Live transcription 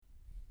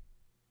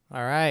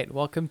All right,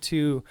 welcome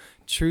to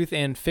Truth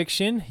and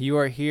Fiction. You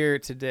are here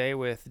today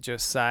with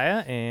Josiah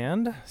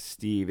and...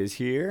 Steve is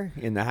here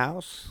in the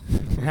house.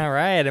 All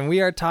right, and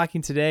we are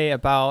talking today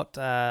about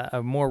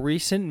a more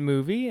recent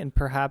movie and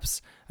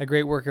perhaps a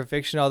great work of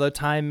fiction, although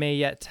time may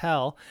yet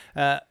tell,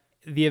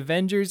 the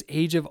Avengers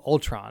Age of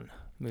Ultron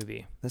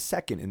movie. The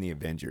second in the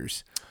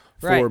Avengers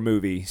Right.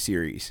 4-movie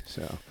series.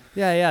 So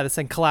Yeah, that's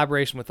in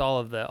collaboration with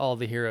all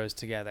the heroes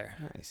together.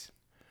 nice.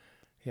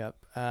 Yep.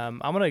 I'm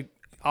going to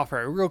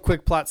offer a real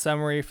quick plot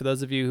summary for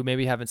those of you who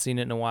maybe haven't seen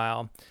it in a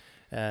while.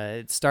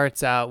 It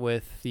starts out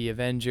with the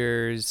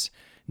Avengers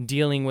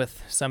dealing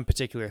with some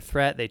particular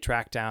threat. They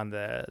track down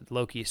the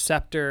Loki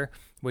scepter,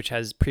 which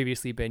has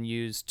previously been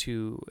used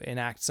to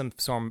enact some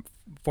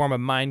form of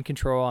mind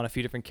control on a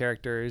few different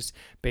characters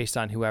based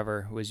on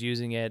whoever was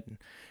using it.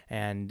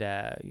 And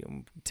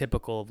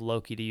typical of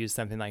Loki to use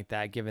something like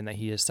that, given that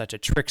he is such a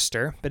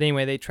trickster. But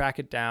anyway, they track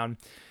it down.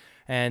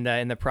 And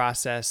in the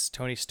process,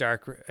 Tony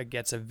Stark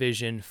gets a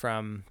vision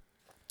from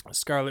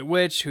Scarlet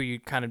Witch, who you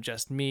kind of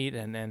just meet,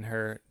 and then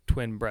her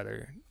twin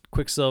brother,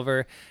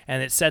 Quicksilver.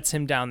 And it sets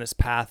him down this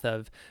path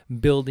of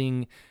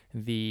building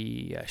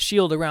the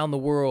shield around the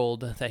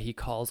world that he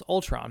calls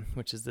Ultron,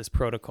 which is this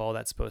protocol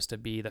that's supposed to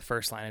be the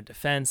first line of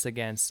defense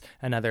against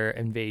another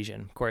invasion.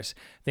 Of course,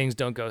 things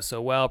don't go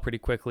so well. Pretty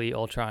quickly,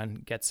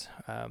 Ultron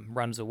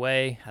runs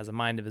away, has a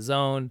mind of his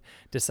own,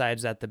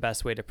 decides that the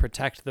best way to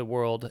protect the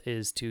world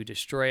is to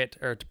destroy it,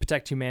 or to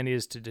protect humanity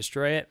is to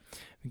destroy it,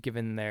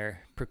 given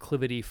their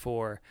proclivity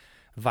for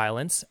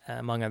violence,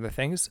 among other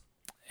things.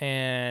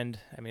 And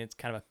I mean, it's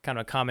kind of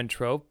a common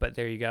trope, but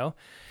there you go.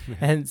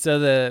 And so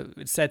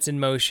it sets in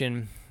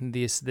motion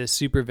this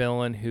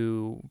supervillain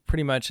who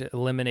pretty much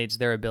eliminates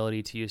their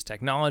ability to use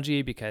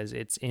technology because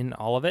it's in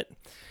all of it.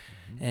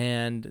 Mm-hmm.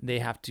 And they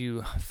have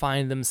to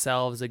find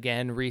themselves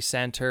again,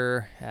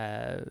 recenter,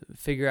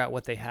 figure out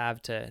what they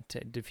have to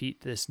defeat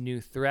this new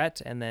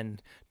threat, and then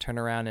turn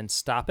around and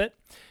stop it.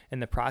 In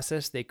the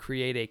process, they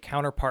create a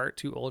counterpart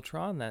to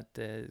Ultron that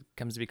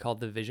comes to be called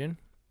the Vision.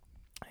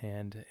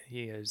 And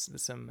he is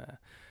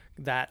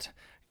that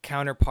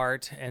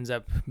counterpart ends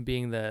up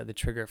being the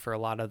trigger for a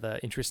lot of the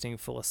interesting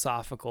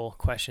philosophical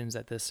questions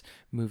that this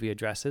movie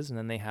addresses. And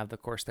then they have,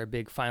 of course, their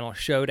big final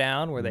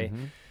showdown where the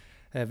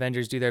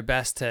Avengers do their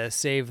best to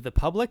save the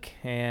public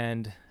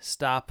and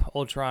stop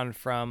Ultron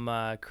from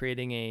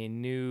creating a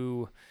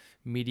new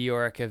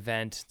meteoric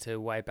event to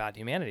wipe out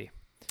humanity.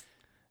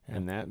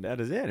 And that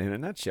is it in a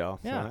nutshell.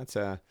 Yeah. So that's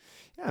a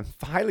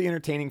highly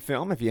entertaining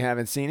film. If you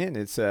haven't seen it,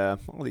 it's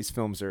all these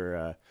films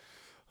are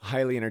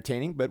highly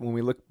entertaining. But when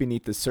we look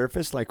beneath the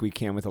surface, like we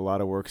can with a lot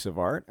of works of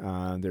art,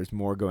 there's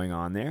more going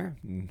on there.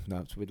 And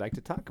that's what we'd like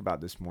to talk about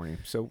this morning.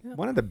 So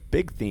one of the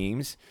big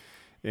themes,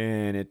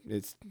 and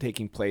it's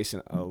taking place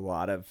in a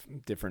lot of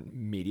different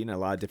media and a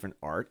lot of different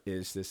art,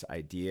 is this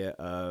idea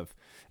of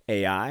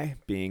AI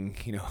being,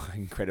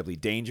 incredibly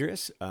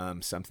dangerous,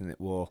 something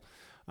that will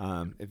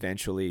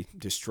eventually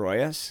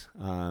destroy us,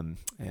 and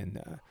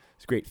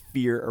there's great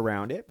fear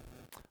around it.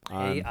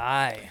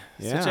 AI.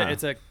 Yeah.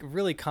 It's a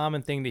really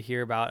common thing to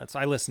hear about. So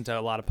I listen to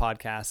a lot of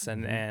podcasts,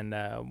 and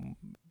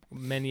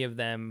many of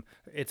them,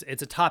 it's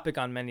a topic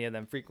on many of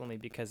them frequently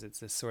because it's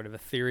this sort of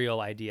ethereal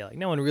idea. Like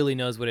no one really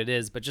knows what it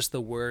is, but just the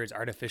words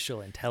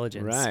artificial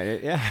intelligence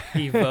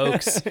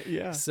evokes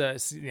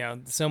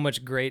so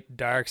much great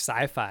dark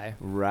sci-fi.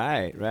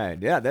 Right.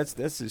 Yeah,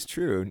 this is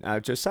true.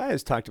 Josiah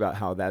has talked about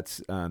how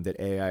that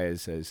AI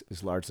is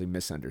largely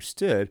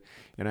misunderstood,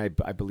 and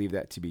I believe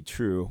that to be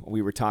true.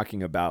 We were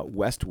talking about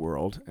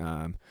Westworld,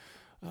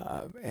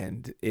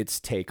 and its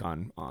take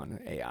on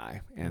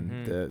AI,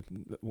 and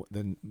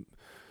the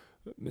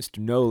Mr.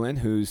 Nolan,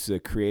 who's the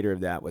creator of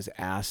that, was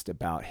asked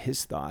about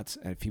his thoughts.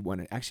 And if he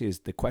wanted,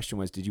 the question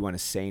was, did you want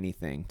to say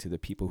anything to the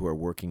people who are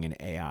working in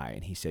AI?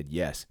 And he said,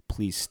 yes,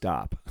 please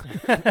stop.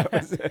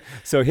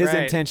 So his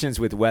intentions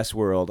with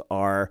Westworld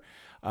are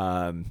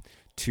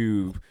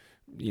to,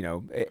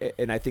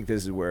 and I think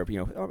this is where,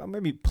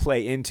 maybe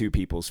play into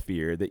people's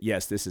fear that,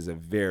 yes, this is a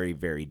very,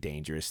 very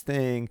dangerous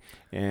thing.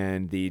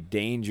 And the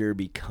danger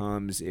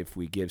becomes, if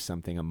we give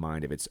something a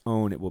mind of its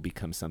own, it will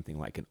become something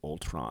like an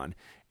Ultron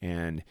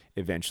and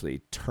eventually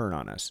turn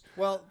on us.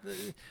 Well,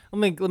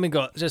 let me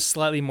go just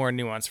slightly more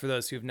nuanced for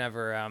those who've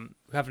never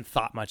who haven't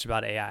thought much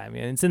about AI. I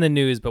mean, it's in the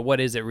news, but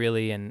what is it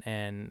really,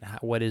 and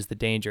what is the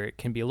danger? It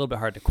can be a little bit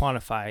hard to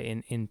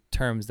quantify in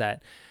terms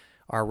that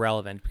are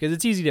relevant, because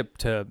it's easy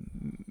to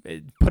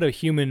put a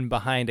human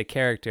behind a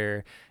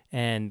character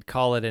and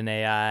call it an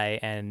AI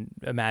and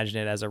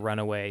imagine it as a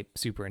runaway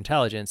super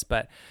intelligence,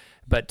 but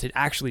to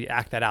actually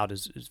act that out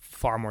is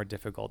far more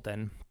difficult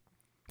than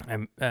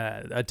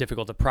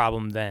difficult a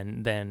problem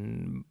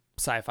than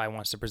sci-fi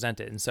wants to present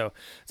it. And so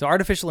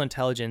artificial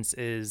intelligence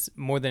is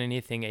more than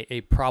anything a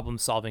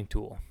problem-solving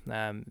tool.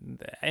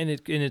 And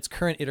in its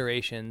current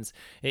iterations,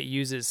 it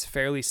uses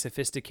fairly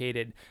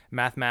sophisticated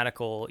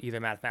mathematical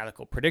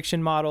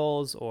prediction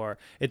models, or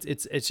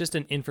it's just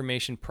an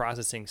information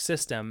processing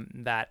system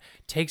that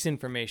takes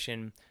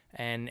information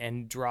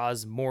and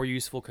draws more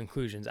useful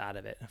conclusions out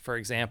of it. For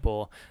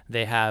example,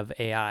 they have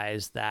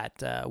AIs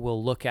that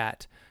will look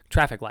at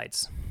traffic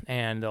lights,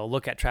 and they'll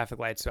look at traffic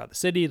lights throughout the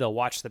city. They'll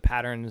watch the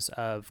patterns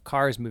of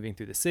cars moving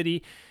through the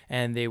city,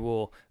 and they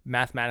will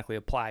mathematically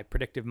apply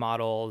predictive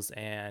models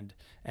and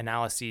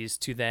analyses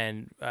to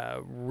then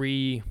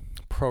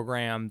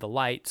reprogram the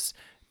lights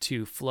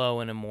to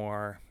flow in a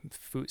more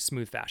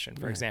smooth fashion,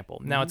 for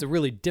example. Now, it's a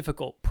really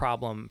difficult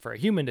problem for a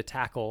human to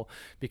tackle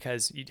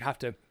because you have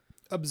to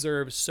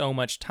observe so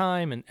much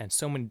time and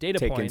so many data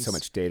Take points. in so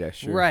much data,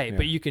 sure. Right, yeah.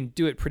 but you can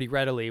do it pretty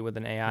readily with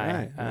an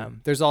AI.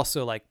 Right. There's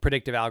also like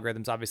predictive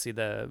algorithms. Obviously,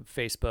 the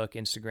Facebook,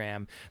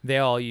 Instagram, they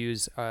all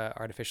use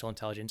artificial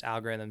intelligence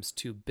algorithms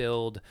to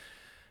build,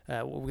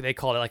 they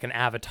call it like an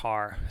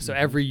avatar. So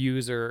every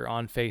user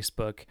on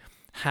Facebook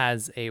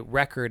has a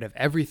record of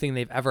everything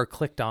they've ever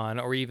clicked on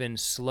or even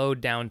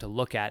slowed down to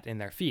look at in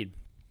their feed.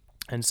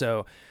 And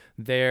so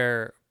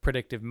their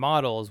predictive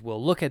models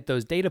will look at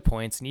those data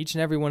points, and each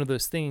and every one of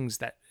those things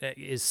that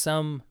is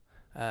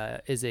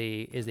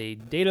a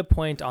data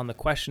point on the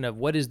question of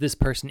what is this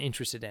person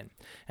interested in.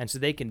 And so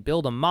they can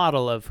build a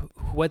model of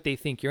what they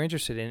think you're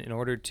interested in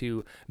order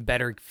to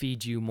better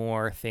feed you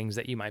more things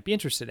that you might be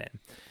interested in.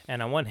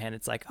 And on one hand,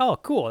 it's like, oh,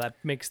 cool, that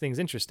makes things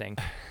interesting.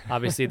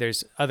 Obviously,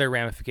 there's other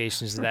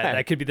ramifications of that. Right.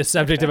 That could be the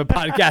subject of a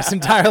podcast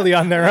entirely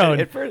on their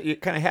own. At first, you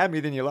kind of had me,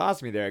 then you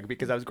lost me there,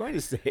 because I was going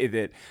to say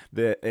that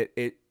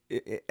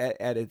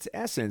at its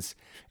essence,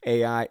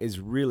 AI is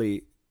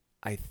really,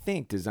 I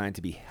think, designed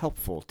to be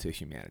helpful to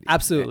humanity.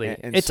 Absolutely.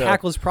 And it so,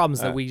 tackles problems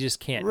that we just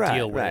can't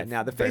deal with. Right.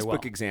 Now, the very Facebook well.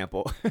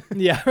 example,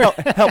 Yeah.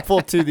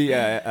 helpful to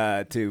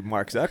the to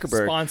Mark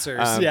Zuckerberg. Sponsors.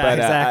 But,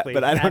 exactly.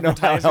 But I don't know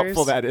how Advertisers.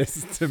 helpful that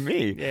is to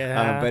me.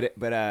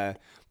 Yeah.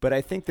 But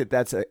I think that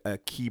that's a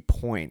key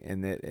point,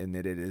 in that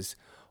it is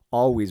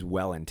always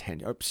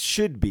well-intentioned, or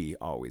should be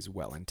always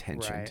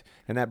well-intentioned. Right.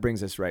 And that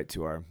brings us right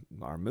to our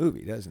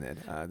movie, doesn't it?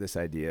 This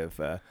idea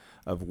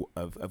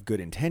of good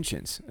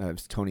intentions.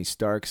 Tony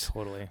Stark's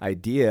Totally.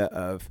 idea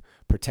of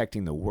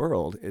protecting the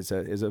world is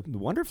a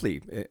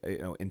wonderfully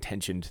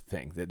intentioned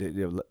thing.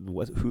 That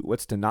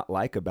what's to not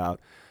like about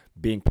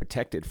being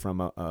protected from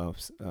a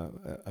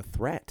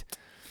threat?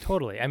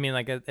 Totally. I mean,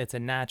 like it's a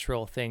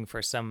natural thing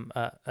for some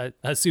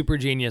a super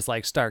genius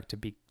like Stark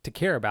to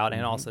care about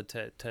and also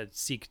to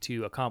seek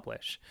to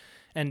accomplish.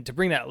 And to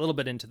bring that a little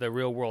bit into the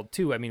real world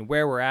too, I mean,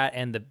 where we're at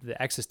and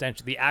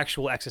the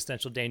actual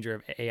existential danger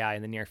of AI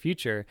in the near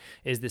future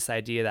is this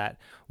idea that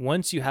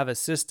once you have a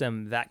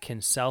system that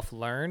can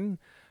self-learn,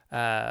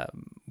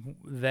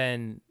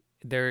 then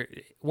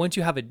once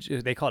you have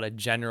they call it a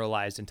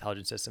generalized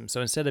intelligence system.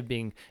 So instead of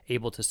being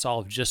able to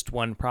solve just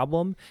one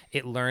problem,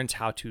 it learns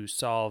how to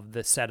solve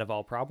the set of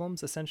all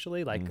problems,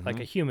 essentially, like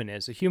a human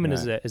is. A human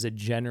is a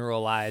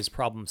generalized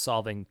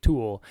problem-solving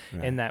tool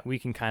in that we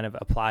can kind of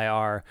apply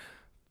our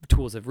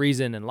tools of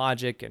reason and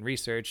logic and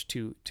research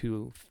to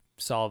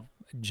solve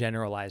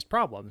generalized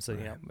problems,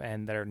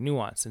 and that are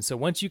nuanced. And so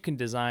once you can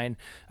design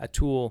a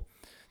tool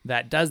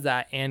that does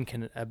that and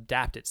can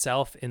adapt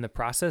itself in the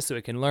process, so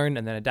it can learn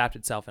and then adapt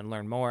itself and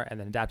learn more and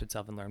then adapt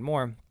itself and learn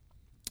more,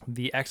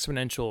 the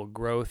exponential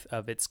growth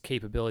of its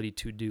capability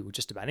to do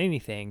just about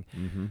anything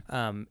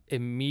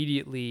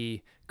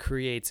immediately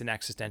creates an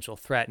existential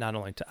threat, not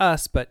only to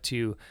us, but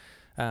to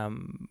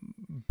and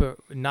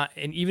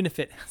even if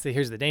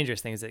here's the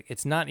dangerous thing, is that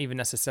it's not even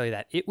necessarily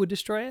that it would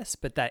destroy us,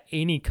 but that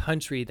any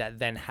country that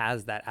then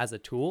has that as a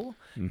tool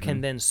can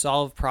then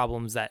solve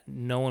problems that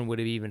no one would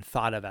have even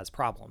thought of as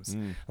problems.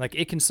 Like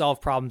it can solve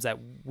problems that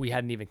we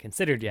hadn't even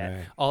considered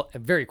yet, all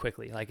very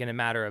quickly, like in a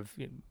matter of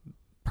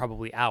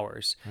probably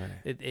hours.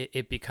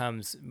 It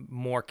becomes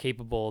more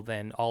capable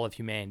than all of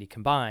humanity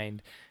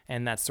combined.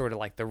 And that's sort of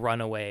like the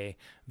runaway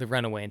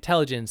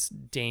intelligence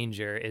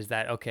danger, is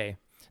that, okay,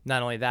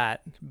 not only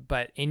that,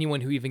 but anyone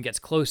who even gets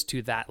close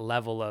to that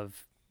level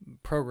of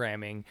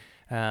programming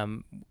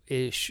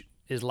is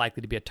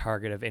likely to be a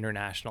target of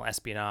international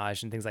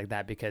espionage and things like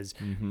that, because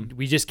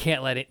we just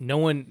can't let it. No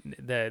one.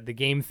 The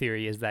game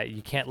theory is that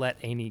you can't let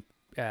any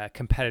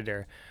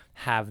competitor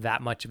have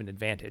that much of an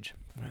advantage,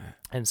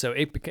 and so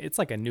it's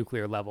like a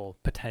nuclear level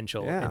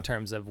potential in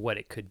terms of what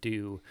it could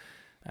do.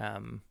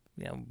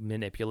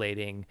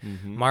 Manipulating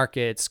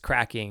markets,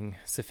 cracking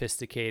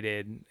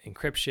sophisticated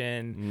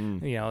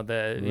encryption,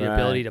 the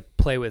ability to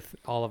play with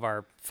all of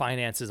our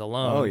finances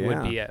alone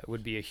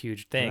would be a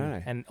huge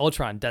thing. And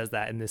Ultron does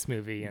that in this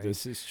movie.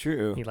 This is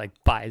true. He like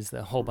buys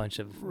a whole bunch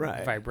of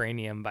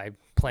vibranium by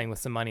playing with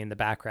some money in the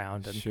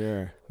background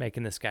and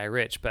making this guy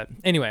rich. But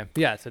anyway,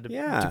 so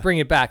to bring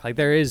it back, like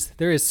there is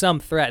some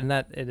threat, and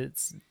that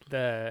it's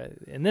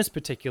in this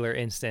particular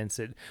instance,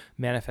 it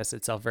manifests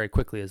itself very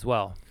quickly as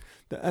well.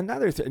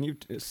 Another and you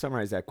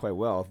summarized that quite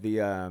well.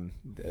 The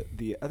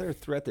other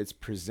threat that's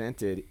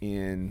presented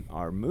in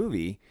our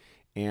movie,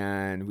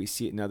 and we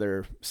see it in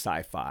other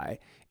sci-fi,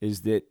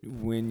 is that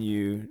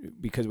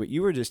because what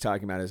you were just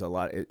talking about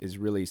is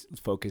really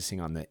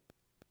focusing on the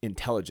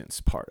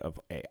intelligence part of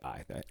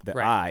AI, the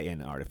I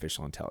in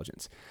artificial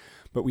intelligence.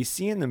 But we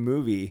see in the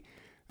movie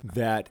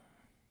that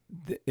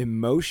the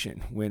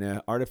emotion when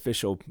an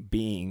artificial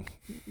being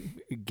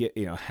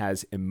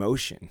has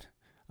emotion,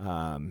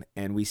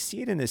 and we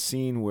see it in a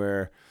scene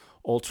where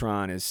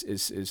Ultron is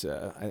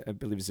I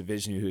believe it's a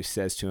Vision who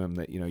says to him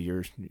that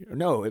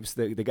it was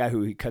the guy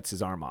who he cuts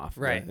his arm off,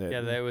 right?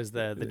 That was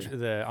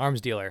the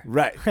arms dealer,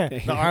 right?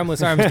 The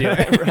armless arms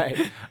dealer,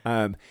 right?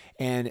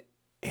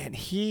 And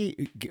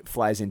he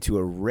flies into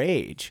a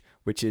rage,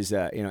 which is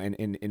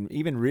and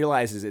even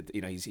realizes that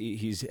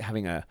he's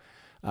having a.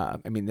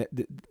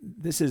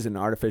 This is an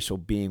artificial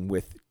being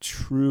with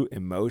true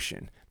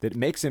emotion that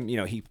makes him,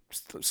 he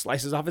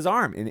slices off his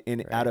arm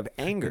in out of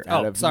anger,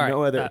 out of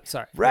no other.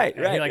 Sorry. Right.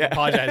 He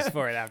apologized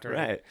for it afterwards.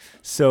 Right.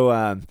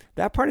 So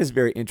that part is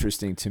very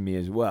interesting to me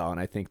as well, and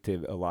I think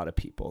to a lot of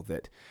people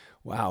that,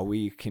 wow,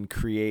 we can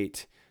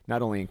create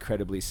not only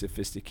incredibly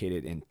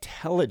sophisticated,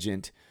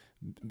 intelligent,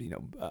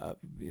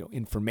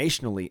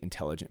 informationally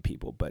intelligent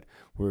people, but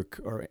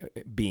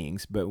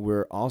beings, but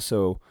we're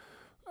also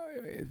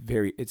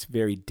it's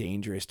very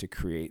dangerous to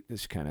create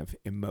this kind of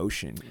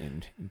emotion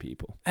in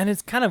people. And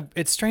it's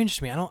strange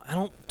to me. I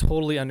don't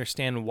totally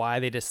understand why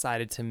they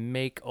decided to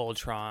make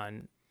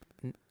Ultron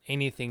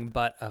anything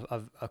but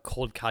a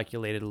cold,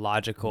 calculated,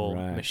 logical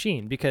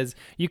machine, because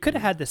you could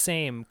have had the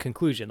same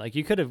conclusion. Like,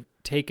 you could have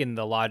taken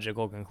the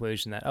logical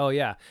conclusion that, oh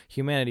yeah,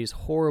 humanity is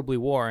horribly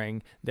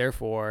warring,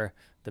 therefore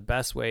the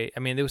best way. I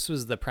mean, this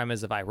was the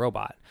premise of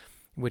iRobot,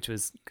 which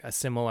was a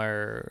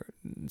similar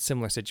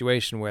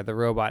situation where the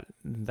robot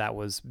that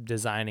was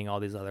designing all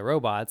these other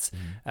robots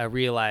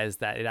realized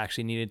that it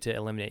actually needed to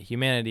eliminate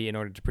humanity in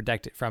order to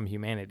protect it from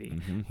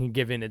humanity,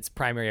 given its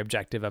primary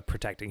objective of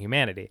protecting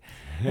humanity.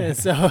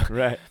 So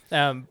right,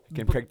 can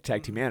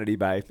protect humanity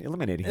by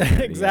eliminating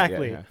humanity.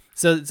 Exactly. Yeah.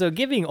 So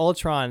giving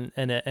Ultron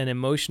an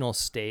emotional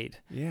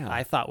state,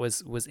 I thought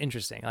was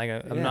interesting. Like,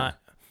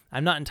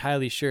 I'm not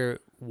entirely sure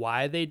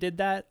why they did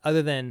that,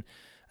 other than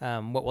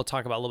what we'll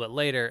talk about a little bit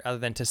later, other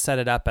than to set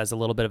it up as a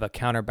little bit of a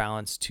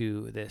counterbalance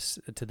to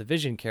the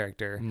Vision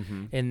character,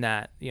 in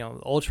that,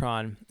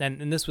 Ultron,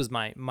 and this was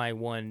my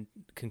one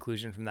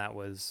conclusion from that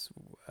was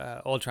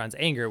Ultron's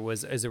anger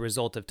was as a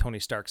result of Tony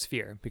Stark's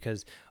fear,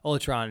 because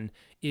Ultron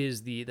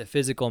is the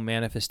physical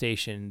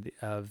manifestation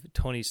of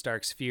Tony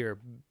Stark's fear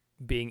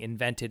being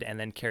invented and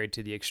then carried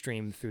to the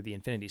extreme through the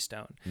Infinity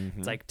Stone.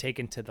 It's like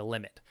taken to the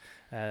limit,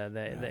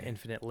 the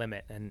infinite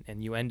limit,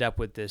 and you end up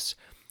with this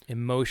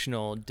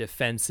emotional,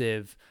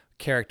 defensive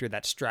character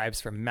that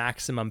strives for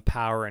maximum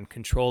power and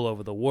control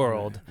over the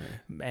world,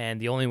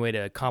 and the only way to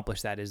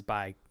accomplish that is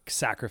by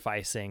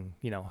sacrificing,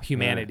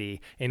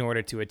 humanity in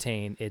order to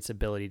attain its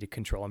ability to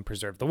control and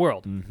preserve the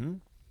world.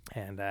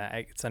 And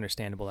it's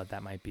understandable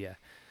that might be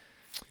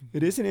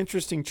It is an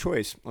interesting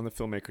choice on the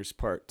filmmaker's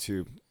part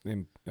to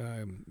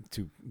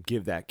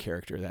give that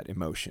character that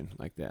emotion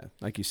like that.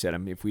 Like you said, I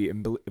mean,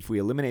 if we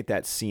eliminate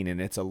that scene, and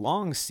it's a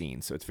long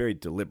scene, so it's very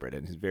deliberate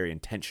and it's very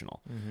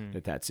intentional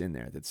that's in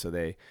there.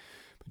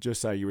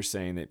 Just how you were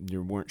saying that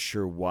you weren't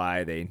sure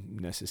why they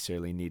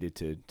necessarily needed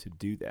to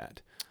do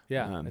that.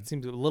 Yeah, it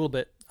seems a little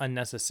bit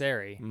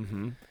unnecessary.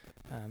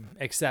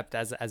 Except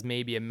as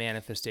maybe a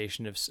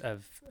manifestation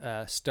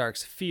of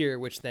Stark's fear,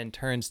 which then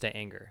turns to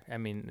anger. I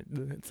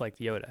mean, it's like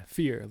Yoda: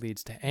 fear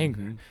leads to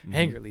anger,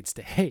 anger leads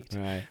to hate,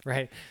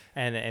 right?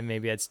 And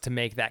maybe it's to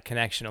make that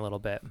connection a little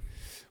bit.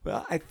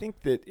 Well, I think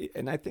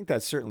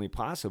that's certainly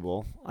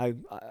possible.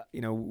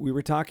 We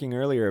were talking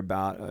earlier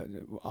about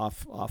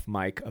off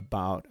mic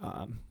about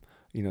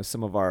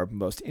some of our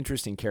most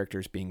interesting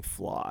characters being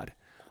flawed.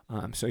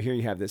 So here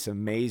you have this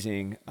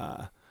amazing.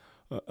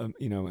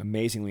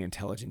 Amazingly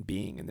intelligent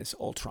being in this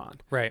Ultron.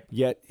 Right.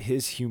 Yet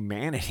his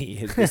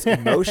humanity, this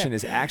emotion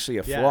is actually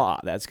a flaw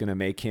that's going to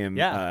make him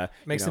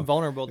makes him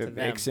vulnerable to them.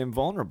 Makes him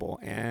vulnerable,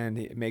 and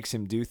it makes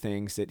him do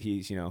things that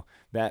he's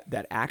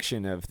that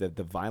action of the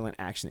violent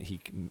action that he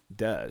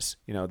does.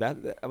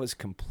 That was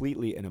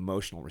completely an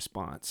emotional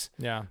response.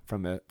 Yeah.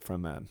 From a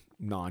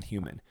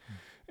non-human.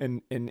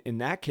 And in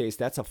that case,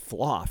 that's a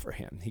flaw for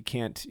him. He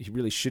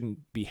really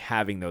shouldn't be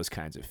having those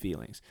kinds of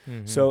feelings.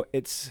 So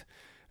it's.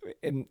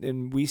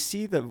 And we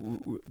see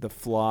the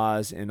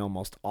flaws in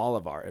almost all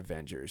of our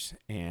Avengers,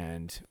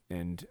 and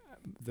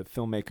the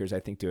filmmakers, I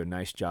think, do a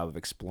nice job of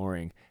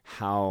exploring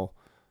how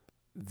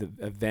the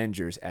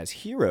Avengers as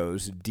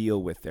heroes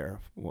deal with their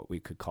what we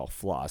could call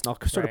flaws. And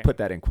I'll sort of put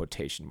that in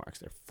quotation marks.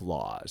 Their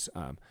flaws.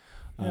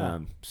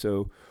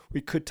 So we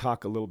could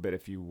talk a little bit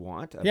if you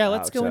want.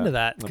 Let's go into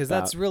that, because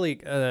that's really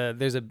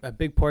there's a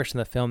big portion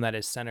of the film that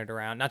is centered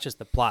around not just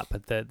the plot,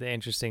 but the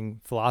interesting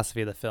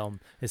philosophy of the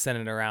film is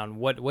centered around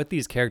what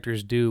these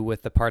characters do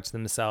with the parts of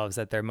themselves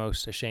that they're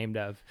most ashamed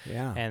of,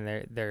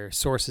 and their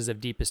sources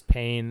of deepest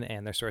pain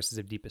and their sources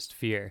of deepest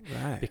fear,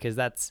 because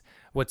that's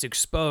what's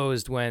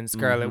exposed when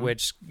Scarlet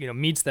Witch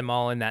meets them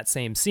all in that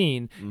same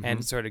scene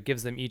and sort of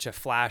gives them each a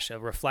flash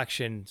of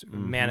reflection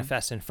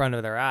manifest in front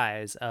of their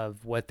eyes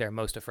of what they're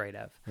most afraid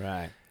of.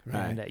 Right.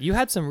 Right. And you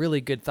had some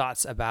really good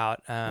thoughts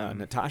about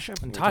Natasha.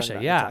 Natasha,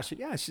 yeah. Natasha.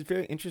 Yeah, she's a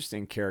very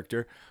interesting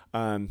character.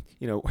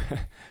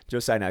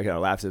 Josiah and I kind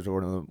of laughs as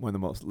one of the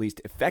most least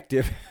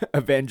effective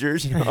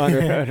Avengers. On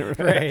her,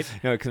 right.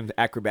 Some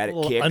acrobatic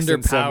a kicks underpowered.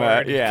 and some,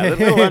 a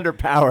little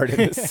underpowered in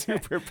this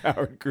super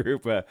powered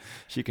group.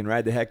 She can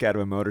ride the heck out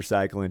of a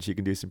motorcycle and she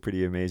can do some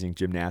pretty amazing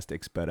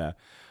gymnastics. But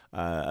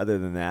other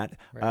than that,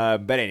 right.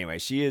 but anyway,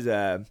 she is.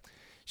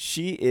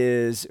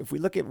 If we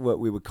look at what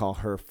we would call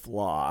her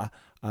flaw.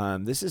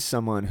 This is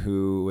someone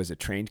who was a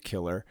trained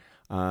killer,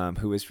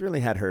 who has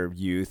really had her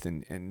youth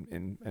and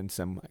in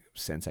some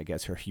sense, I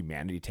guess, her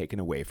humanity taken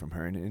away from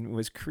her, and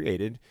was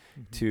created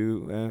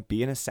to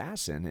be an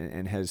assassin,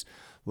 and has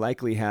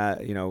likely had,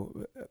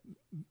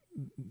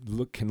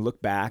 can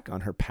look back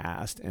on her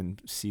past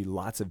and see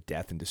lots of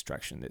death and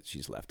destruction that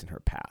she's left in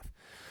her path.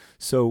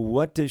 So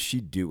what does she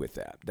do with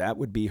that? That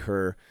would be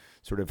her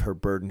sort of her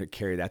burden to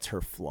carry. That's her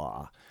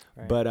flaw.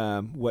 Right. But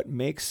what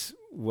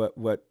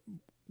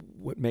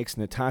makes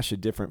Natasha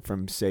different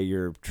from, say,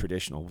 your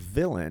traditional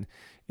villain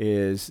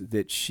is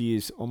that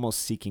she's almost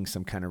seeking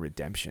some kind of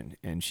redemption.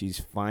 And she's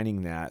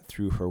finding that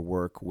through her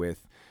work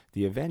with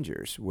the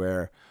Avengers,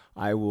 where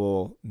I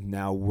will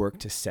now work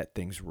to set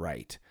things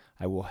right.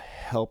 I will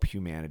help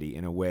humanity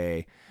in a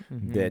way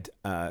that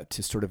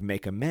to sort of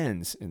make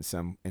amends in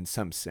some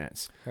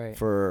sense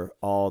for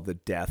all the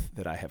death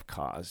that I have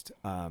caused.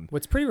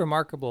 What's pretty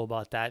remarkable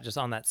about that, just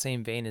on that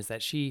same vein, is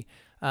that she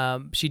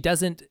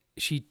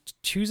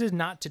chooses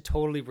not to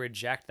totally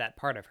reject that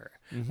part of her.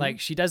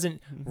 Like she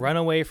doesn't run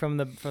away from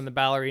the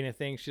ballerina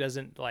thing. She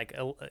doesn't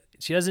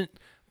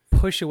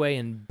push away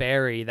and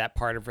bury that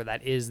part of her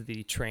that is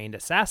the trained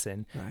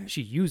assassin. Right.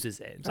 She uses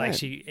it. It's like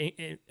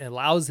it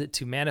allows it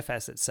to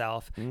manifest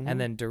itself and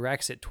then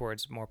directs it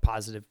towards more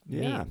positive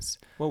means.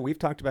 Well, we've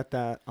talked about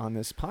that on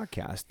this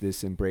podcast,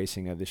 this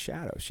embracing of the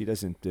shadow. She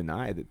doesn't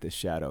deny that the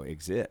shadow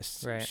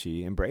exists. Right.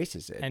 She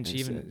embraces it. And she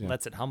even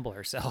lets it humble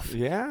herself.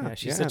 Yeah.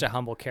 She's such a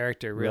humble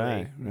character,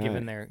 really,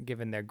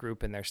 given their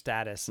group and their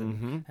status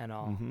and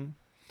all.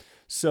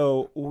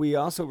 So we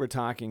also were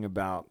talking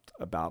about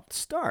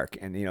Stark,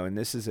 and and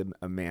this is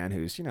a man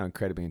who's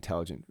incredibly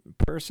intelligent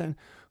person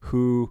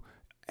who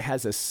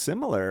has a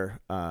similar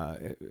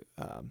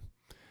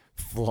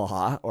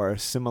flaw or a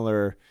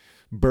similar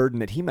burden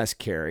that he must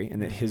carry,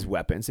 and that his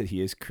weapons that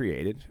he has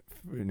created,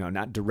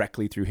 not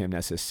directly through him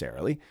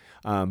necessarily,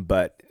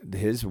 but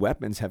his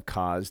weapons have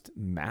caused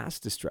mass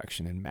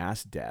destruction and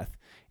mass death.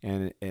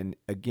 And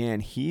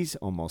again, he's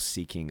almost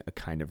seeking a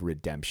kind of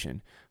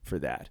redemption for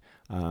that.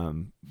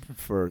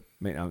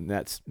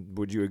 That's,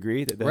 would you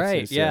agree that that's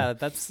right? His,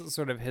 that's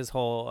sort of his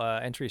whole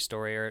entry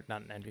story, or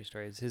not an entry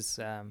story. It's his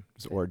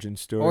origin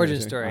story. Origin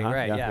story,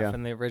 right?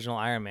 From the original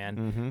Iron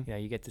Man.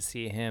 You get to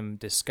see him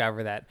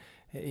discover that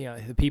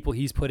the people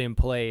he's put in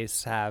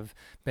place have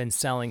been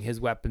selling his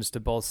weapons to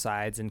both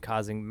sides and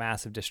causing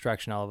massive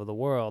destruction all over the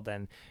world,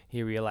 and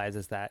he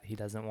realizes that he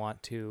doesn't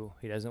want to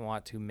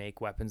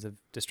make weapons of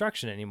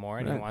destruction anymore,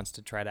 and he wants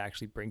to try to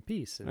actually bring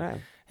peace.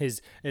 And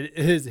his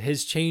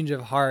change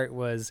of heart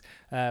was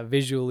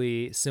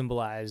visually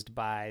symbolized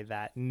by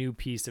that new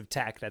piece of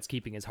tech that's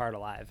keeping his heart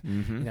alive.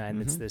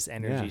 And it's this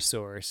energy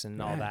source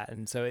and all that.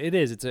 And so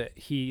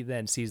he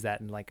then sees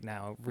that and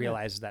now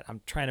realizes that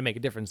I'm trying to make a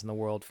difference in the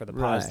world for the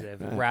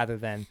positive, rather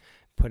than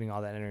putting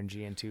all that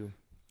energy into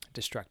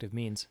destructive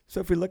means. So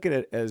if we look at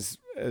it as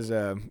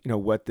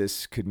what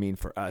this could mean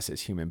for us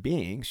as human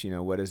beings,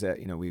 what is that?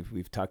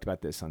 We've talked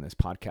about this on this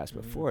podcast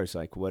before. It's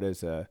like,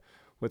 what's the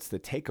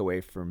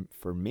takeaway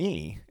for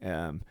me?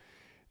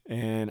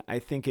 And I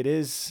think it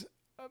is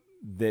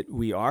that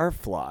we are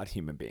flawed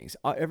human beings.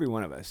 Every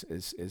one of us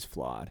is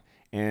flawed.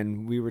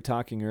 And we were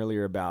talking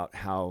earlier about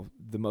how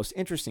the most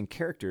interesting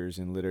characters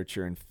in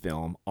literature and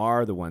film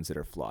are the ones that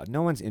are flawed.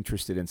 No one's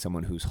interested in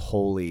someone who's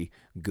wholly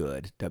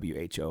good,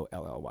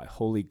 WHOLLY,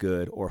 wholly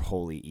good or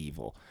wholly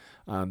evil.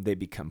 They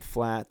become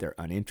flat, they're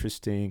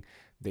uninteresting,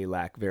 they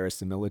lack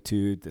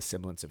verisimilitude, the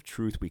semblance of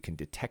truth, we can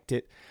detect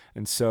it.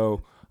 And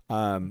so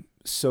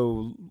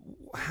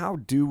how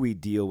do we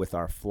deal with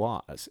our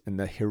flaws? And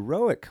the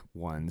heroic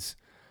ones,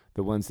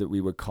 the ones that we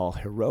would call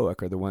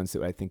heroic, are the ones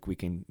that I think we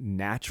can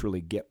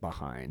naturally get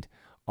behind,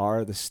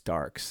 are the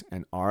Starks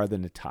and are the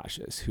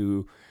Natashas,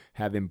 who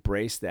have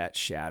embraced that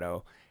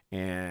shadow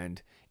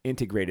and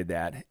integrated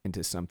that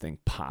into something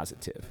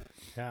positive.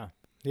 Yeah.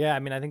 I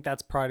mean, I think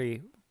that's part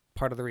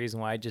of the reason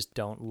why I just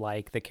don't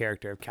like the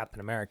character of Captain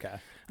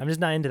America. I'm just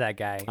not into that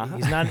guy.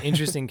 He's not an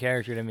interesting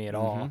character to me at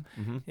all.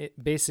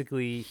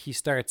 Basically, he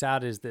starts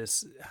out as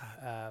this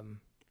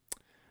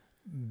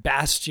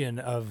bastion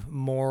of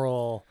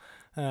moral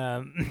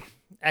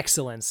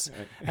excellence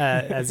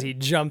as he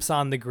jumps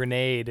on the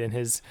grenade in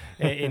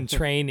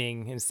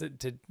training and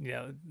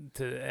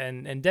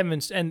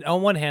demonstrate. And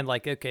on one hand,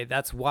 okay,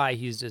 that's why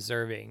he's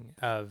deserving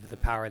of the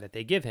power that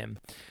they give him,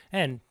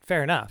 and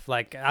fair enough.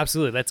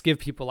 Absolutely, let's give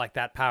people like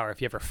that power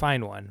if you ever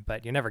find one,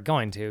 but you're never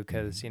going to,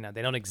 because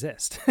they don't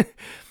exist.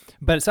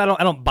 But so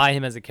I don't buy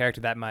him as a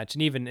character that much,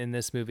 and even in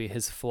this movie,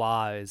 his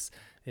flaw is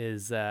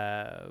is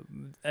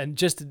and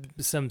just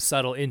some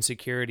subtle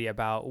insecurity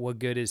about what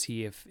good is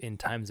he if in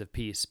times of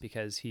peace,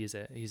 because he's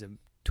a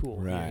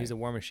tool. Right. You know, he's a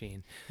war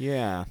machine.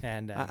 Yeah,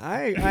 And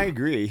I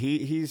agree.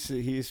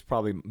 He's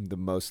probably the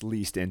most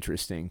least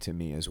interesting to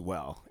me as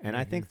well, and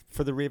I think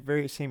for the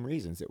very same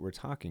reasons that we're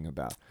talking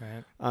about.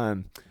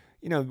 right.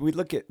 You know, we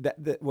look at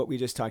that what we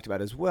just talked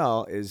about as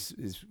well is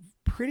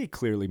pretty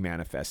clearly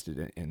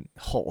manifested in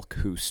Hulk,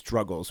 who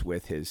struggles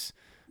with his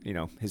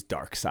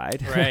dark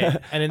side. Right.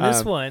 And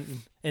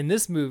in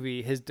this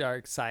movie, his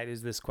dark side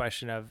is this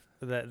question of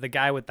the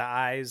guy with the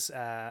eyes.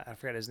 I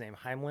forgot his name,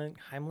 Heimlin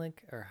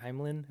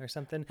or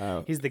something.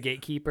 Oh. He's the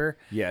gatekeeper.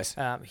 Yes.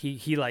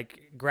 He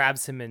like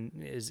grabs him and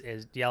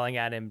is yelling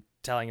at him,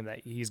 telling him that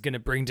he's going to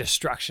bring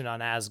destruction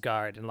on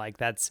Asgard. And like,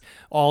 that's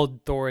all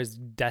Thor is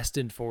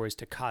destined for, is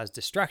to cause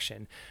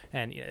destruction.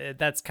 And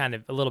that's kind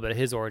of a little bit of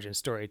his origin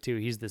story too.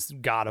 He's this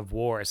god of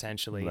war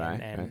essentially,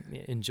 Right, and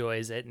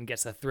enjoys it and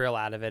gets a thrill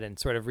out of it, and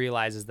sort of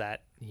realizes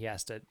that he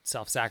has to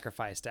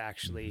self-sacrifice to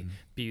actually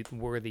be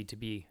worthy to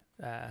be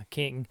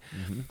king.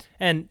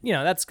 And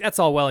that's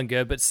all well and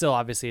good, but still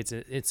obviously it's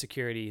an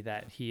insecurity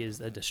that he is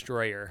a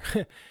destroyer.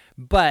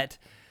 But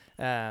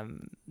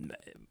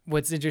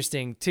what's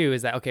interesting too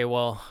is that, okay,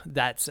 well,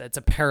 it's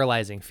a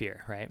paralyzing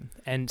fear, right?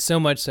 And so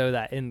much so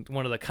that in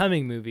one of the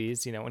coming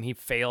movies, when he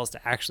fails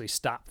to actually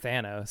stop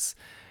Thanos,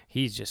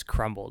 he's just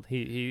crumbled.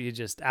 He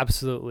just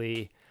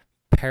absolutely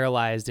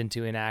paralyzed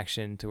into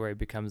inaction to where he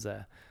becomes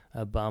a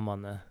bum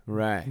on the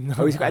right.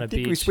 I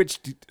think we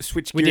switched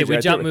gears. We did. We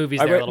jumped movies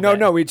there a little bit.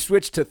 No, we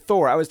switched to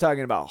Thor. I was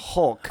talking about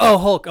Hulk. Oh,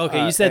 Hulk.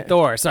 Okay, you said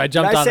Thor, so I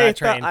jumped on that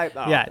train.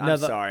 I'm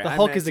sorry. The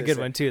Hulk is a good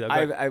one too, though.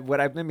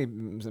 Let me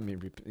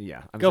repeat.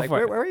 Yeah, Go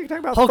for it. Where are you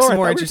talking about? Hulk's Thor? a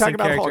more interesting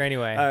character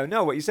anyway.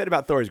 No, what you said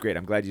about Thor is great.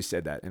 I'm glad you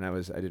said that, and I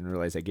didn't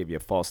realize I gave you a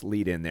false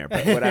lead in there.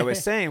 But what I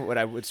was saying, what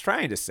I was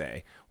trying to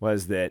say,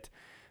 was that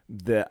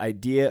the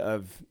idea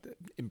of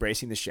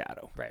embracing the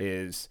shadow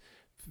is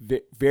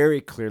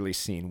very clearly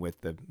seen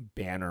with the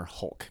Banner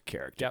Hulk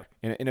character,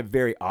 in a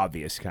very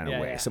obvious kind of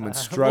way. Someone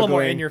struggling, a little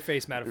more in your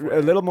face metaphor.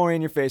 A little more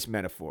in your face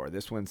metaphor.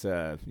 This one's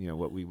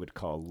what we would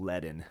call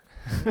leaden.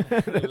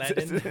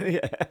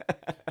 Leaden.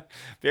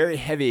 Very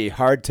heavy,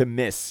 hard to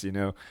miss.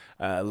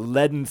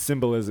 Leaden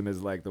symbolism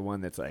is like the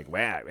one that's like,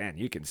 wow, man,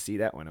 you can see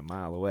that one a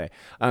mile away.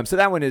 So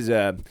that one is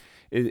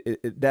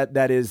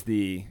that is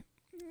the.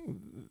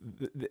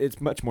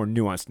 It's much more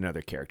nuanced than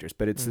other characters,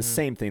 but it's the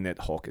same thing that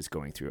Hulk is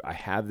going through. I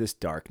have this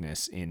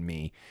darkness in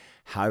me.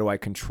 How do I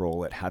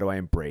control it? How do I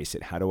embrace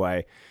it? How do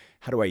I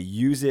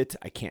use it?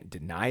 I can't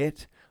deny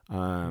it.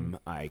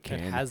 I can.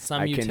 It has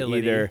some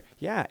utility.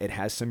 It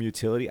has some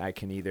utility. I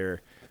can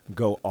either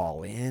go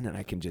all in and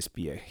I can just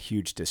be a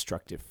huge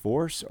destructive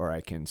force, or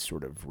I can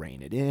sort of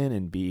rein it in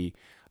and be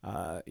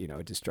a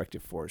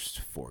destructive force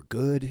for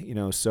good.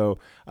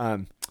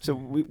 So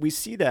we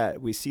see that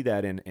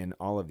in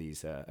all of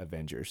these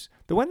Avengers.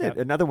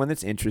 Another one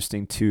that's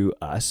interesting to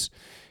us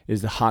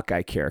is the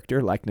Hawkeye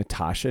character, like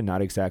Natasha,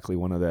 not exactly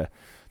one of the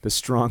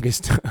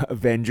strongest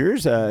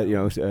Avengers.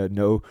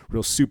 No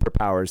real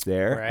superpowers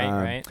there.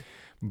 Right.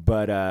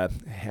 But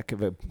heck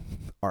of a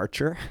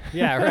archer.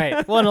 Yeah,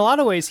 right. Well, in a lot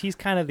of ways, he's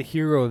kind of the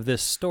hero of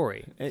this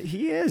story.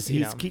 He is.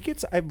 He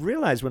gets. I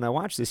realized when I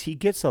watched this, he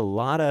gets a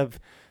lot of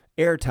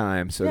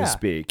airtime, so to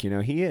speak.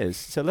 He is.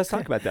 So let's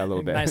talk about that a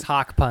little bit. Nice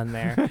Hawk pun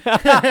there.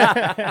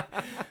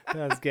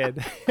 That's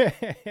good.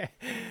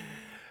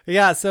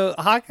 Yeah. So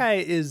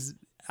Hawkeye is.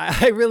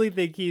 I really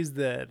think he's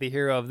the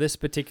hero of this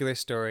particular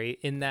story,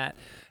 in that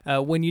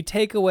when you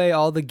take away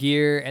all the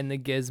gear and the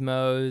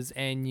gizmos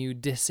and you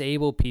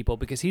disable people,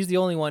 because he's the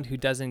only one who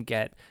doesn't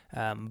get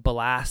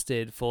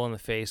blasted full in the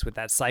face with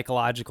that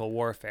psychological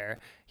warfare.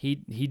 He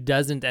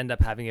doesn't end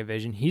up having a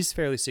vision. He's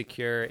fairly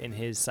secure in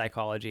his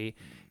psychology.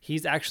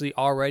 He's actually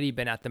already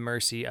been at the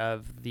mercy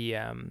of the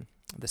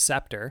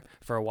scepter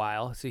for a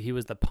while. So he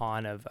was the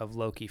pawn of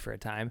Loki for a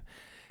time.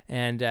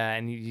 And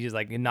he's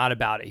like not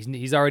about it.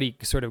 He's already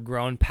sort of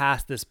grown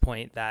past this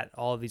point that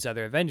all of these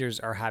other Avengers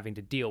are having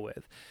to deal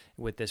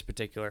with this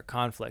particular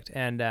conflict.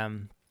 And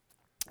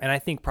I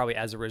think probably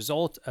as a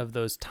result of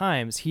those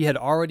times, he had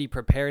already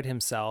prepared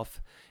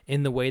himself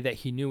in the way that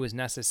he knew was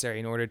necessary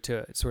in order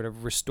to sort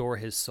of restore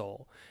his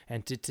soul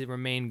and to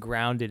remain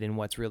grounded in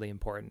what's really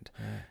important.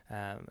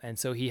 And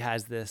so he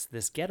has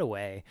this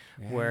getaway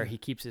where he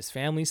keeps his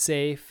family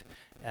safe.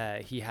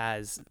 He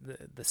has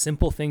the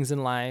simple things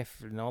in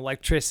life, no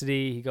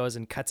electricity. He goes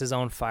and cuts his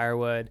own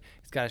firewood.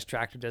 He's got his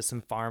tractor, does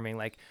some farming.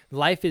 Like,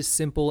 life is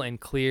simple and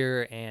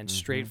clear and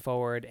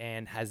straightforward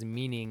and has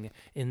meaning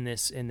in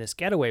this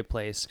getaway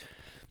place.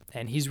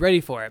 And he's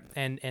ready for it.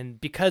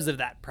 And because of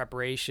that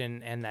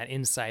preparation and that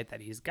insight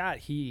that he's got,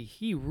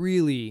 he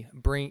really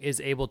is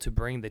able to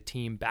bring the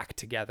team back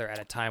together at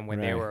a time when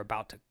they were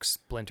about to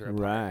splinter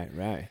apart.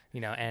 Right.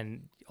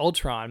 And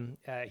Ultron,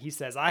 he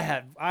says, I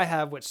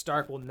have what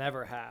Stark will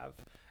never have,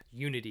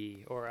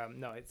 unity, or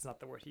no, it's not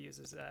the word he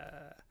uses.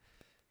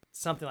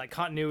 Something like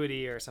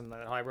continuity or something like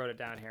that. Oh, I wrote it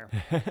down here.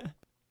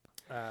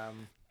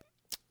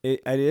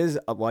 It is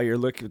while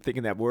you're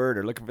thinking that word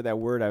or looking for that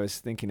word. I was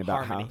thinking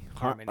about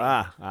Harmony.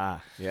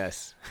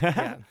 Yes.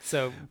 Yeah.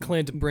 So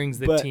Clint brings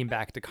the team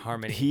back to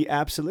harmony. He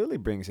absolutely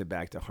brings it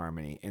back to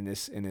harmony in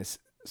this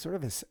sort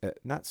of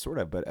not sort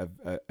of, but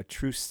a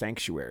true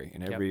sanctuary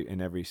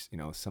in every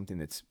something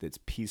that's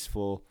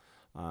peaceful,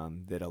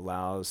 that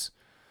allows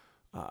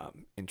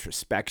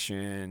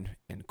introspection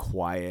and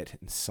quiet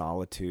and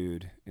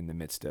solitude in the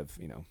midst of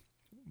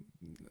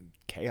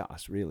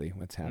chaos. Really,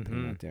 what's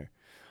happening out there.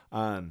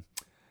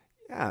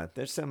 Yeah,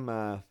 there's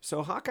some.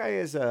 So Hawkeye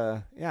is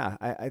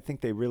I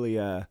think they really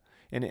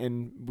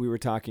and we were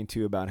talking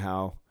too about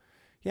how,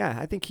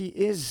 I think he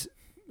is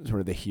sort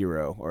of the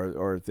hero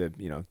or the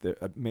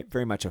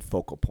very much a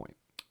focal point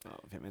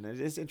of him. And it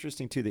is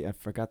interesting too that I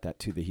forgot that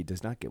too, that he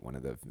does not get one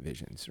of the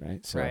visions,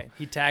 right? So right,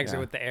 he tags her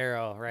with the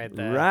arrow, right?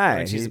 Right,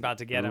 when she's about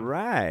to get him.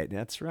 Right,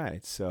 that's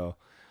right. So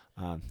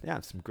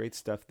some great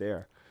stuff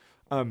there.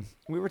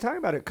 We were talking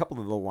about a couple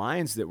of the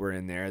lines that were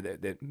in there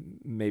that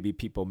maybe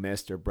people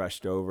missed or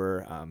brushed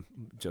over.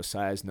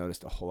 Josiah's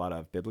noticed a whole lot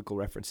of biblical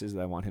references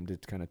that I want him to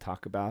kind of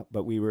talk about.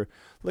 But we were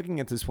looking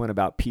at this one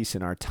about peace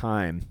in our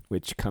time,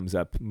 which comes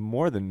up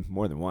more than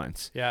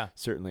once. Yeah,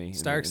 certainly.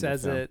 Stark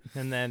says it,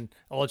 and then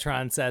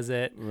Ultron says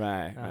it.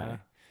 Right, right.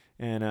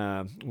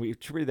 And we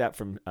read that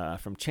from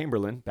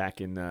Chamberlain back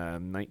in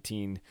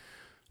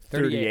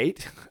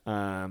 1938,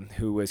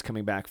 who was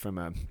coming back from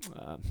a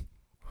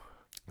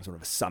sort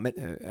of a summit,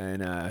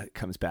 and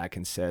comes back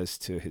and says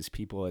to his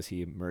people as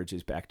he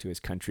emerges back to his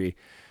country,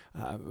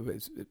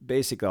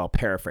 basically, I'll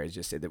paraphrase,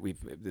 just say that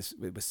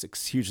it was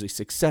hugely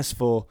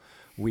successful.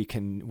 We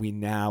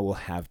now will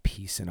have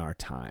peace in our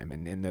time,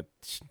 and the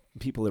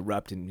people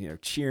erupt in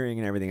cheering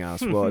and everything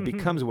else. Well, it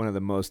becomes one of the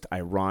most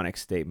ironic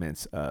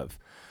statements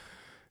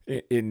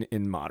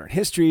in modern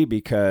history,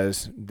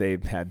 because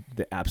they've had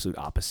the absolute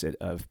opposite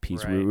of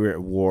peace. Right. We were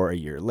at war a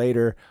year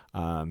later.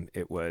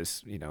 It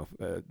was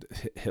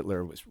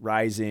Hitler was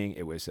rising.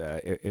 It was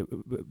a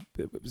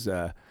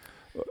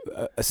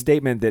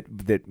statement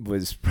that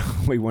was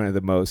probably one of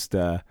the most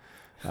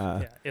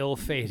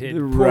ill-fated,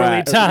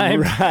 poorly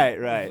timed.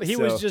 Right. He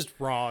was just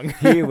wrong.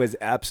 He was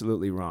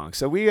absolutely wrong.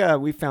 So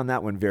we found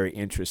that one very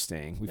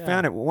interesting.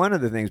 Found it. One of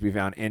the things we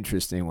found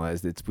interesting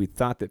was that we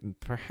thought that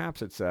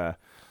perhaps it's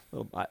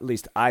at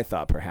least I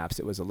thought perhaps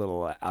it was a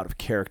little out of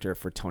character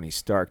for Tony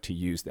Stark to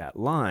use that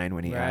line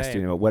when he asked,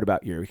 what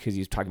about because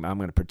he's talking about, I'm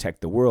going to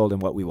protect the world,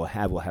 and what we'll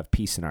have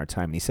peace in our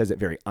time. And he says it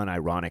very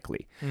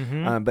unironically.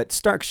 Mm-hmm. But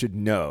Stark should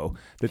know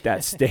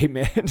that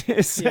statement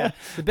is a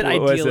bit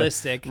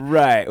idealistic.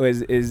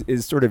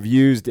 Is sort of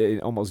used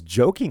almost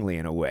jokingly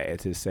in a way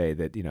to say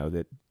that,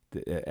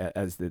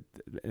 as the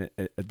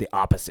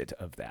opposite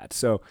of that.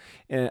 So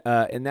in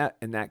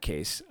that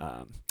case,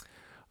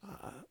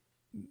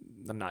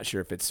 I'm not sure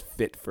if it's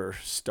fit for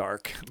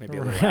Stark, maybe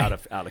a little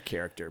out of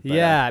character.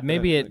 But,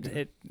 maybe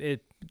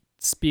it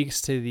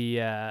speaks to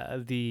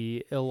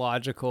the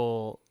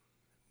illogical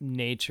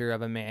nature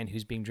of a man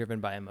who's being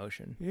driven by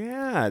emotion.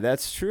 Yeah,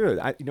 that's true.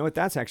 You know what?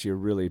 That's actually a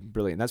really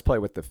brilliant. That's probably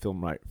what the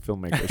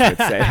filmmakers would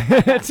say.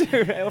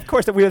 Of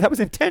course, that was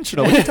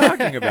intentional. What are you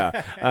talking about?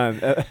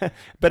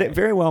 But it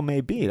very well may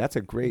be. That's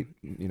a great.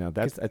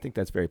 I think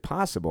that's very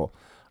possible.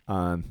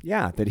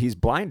 That he's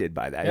blinded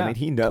by that. Yeah, I mean,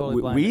 he knows.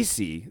 totally We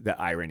see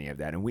the irony of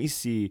that, and we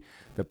see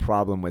the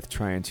problem with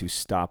trying to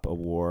stop a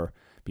war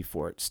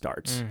before it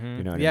starts. Mm-hmm.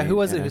 You know what I mean? Who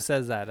was it who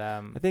says that?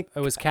 I think it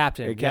was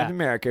Captain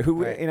America.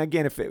 Who right. And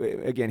again,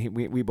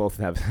 we both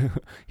have.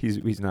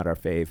 he's not our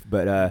fave,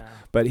 but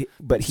he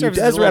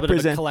does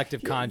represent a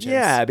collective conscience.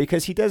 Yeah,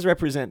 because he does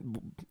represent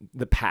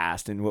the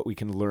past and what we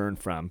can learn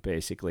from,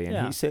 basically.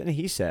 And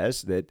he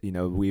says that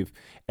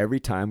every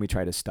time we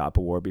try to stop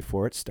a war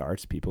before it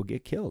starts, people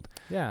get killed.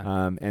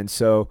 Yeah. And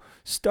so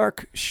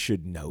Stark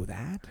should know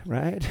that,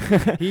 right?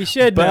 He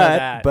should know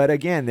that. But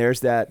again,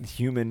 there's that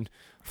human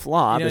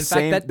flaw,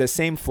 the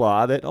same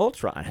flaw that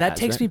Ultron has. That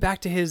takes me back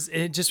to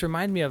it just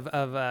reminded me of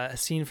a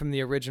scene from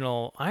the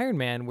original Iron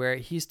Man where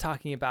he's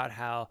talking about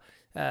how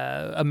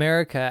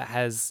America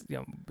has,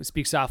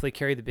 speak softly,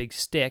 carry the big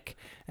stick,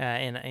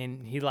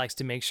 and he likes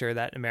to make sure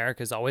that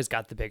America's always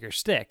got the bigger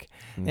stick.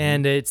 Mm-hmm.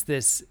 And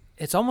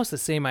it's almost the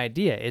same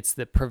idea. It's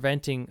the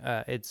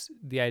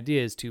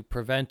idea is to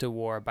prevent a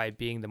war by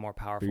being the more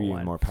powerful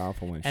one. More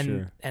powerful one,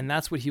 sure. And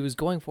that's what he was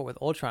going for with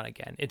Ultron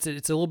again. It's a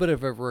little bit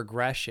of a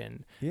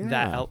regression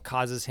that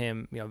causes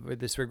him,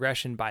 this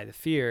regression by the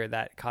fear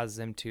that causes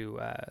him to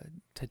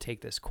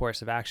take this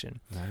course of action.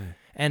 Right.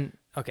 And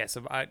okay,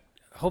 so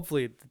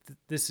hopefully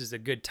this is a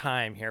good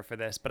time here for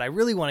this, but I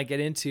really want to get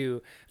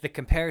into the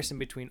comparison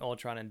between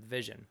Ultron and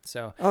Vision.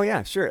 So,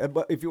 sure.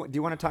 But do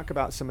you want to talk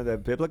about some of the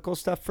biblical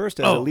stuff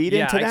first as a lead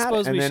into that? I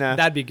suppose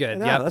that'd be good.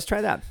 Yeah, let's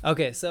try that.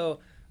 Okay,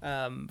 so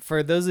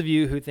for those of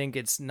you who think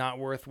it's not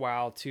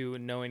worthwhile to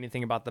know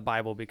anything about the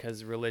Bible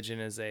because religion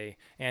is a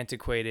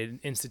antiquated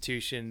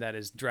institution that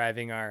is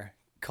driving our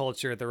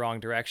culture the wrong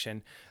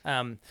direction.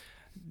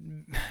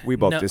 We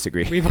both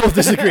disagree. We both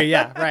disagree.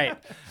 Yeah,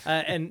 right.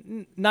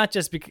 And not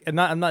just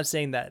I'm not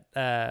saying that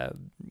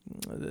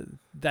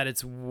that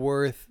it's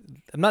worth.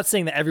 I'm not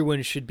saying that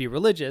everyone should be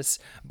religious,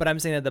 but I'm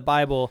saying that the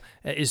Bible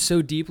is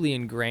so deeply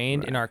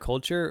ingrained in our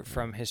culture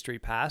from history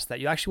past that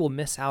you actually will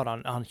miss out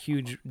on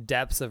huge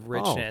depths of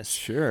richness.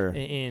 Sure.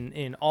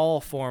 In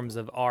all forms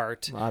of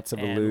art. Lots of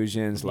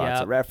allusions,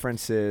 lots of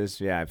references.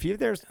 Yeah,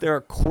 there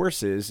are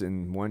courses,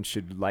 and one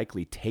should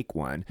likely take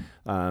one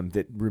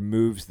that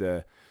removes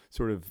the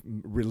sort of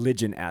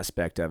religion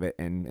aspect of it,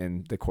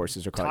 and the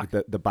courses are called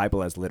the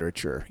Bible as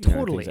literature.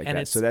 Totally, like and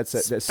that. it's So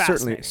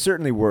that's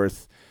certainly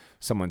worth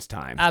someone's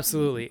time.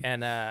 Absolutely,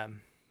 and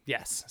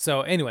yes.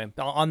 So anyway,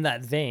 on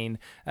that vein,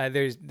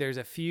 there's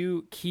a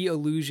few key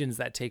allusions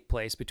that take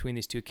place between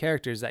these two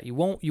characters that you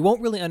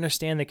won't really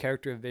understand the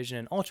character of Vision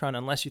and Ultron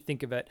unless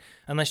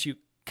you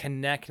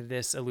connect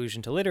this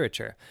allusion to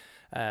literature.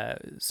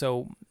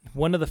 So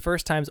one of the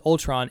first times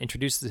Ultron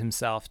introduces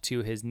himself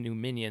to his new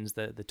minions,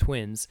 the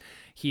twins,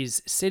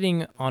 he's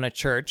sitting on a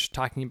church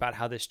talking about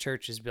how this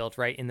church is built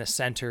right in the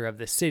center of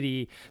the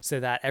city so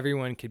that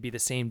everyone could be the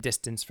same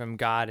distance from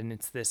God. And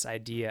it's this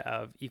idea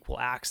of equal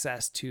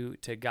access to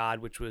God,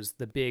 which was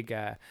the big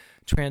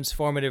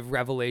transformative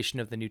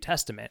revelation of the New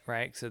Testament,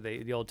 right? So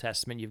the Old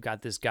Testament, you've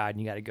got this God and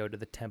you got to go to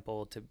the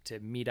temple to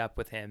meet up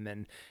with him.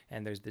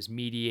 And there's this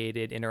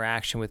mediated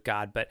interaction with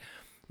God.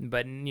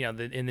 But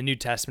in the New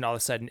Testament, all of a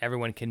sudden,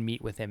 everyone can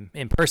meet with him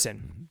in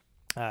person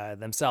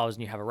themselves,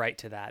 and you have a right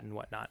to that and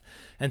whatnot.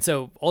 And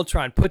so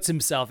Ultron puts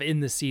himself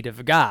in the seat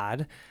of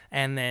God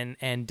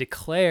and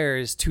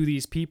declares to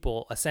these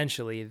people,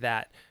 essentially,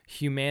 that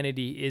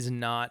humanity is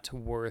not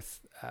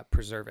worth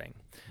preserving,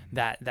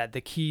 that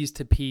the keys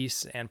to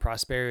peace and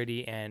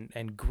prosperity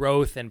and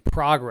growth and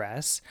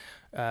progress,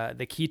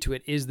 the key to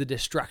it is the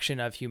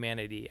destruction of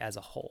humanity as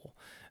a whole.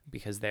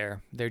 Because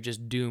they're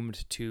just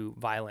doomed to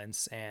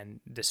violence and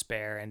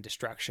despair and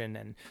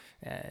destruction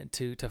and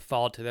to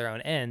fall to their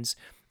own ends.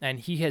 And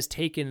he has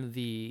taken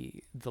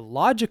the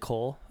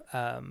logical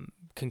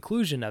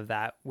conclusion of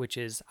that, which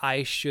is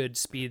I should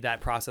speed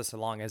that process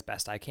along as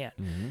best I can.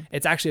 Mm-hmm.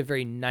 It's actually a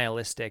very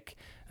nihilistic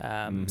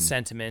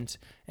sentiment.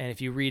 And if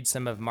you read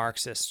some of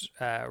Marxist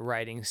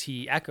writings,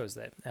 he echoes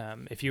that.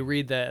 If you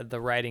read the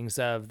writings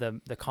of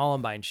the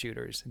Columbine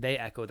shooters, they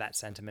echo that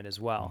sentiment as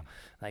well.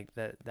 Like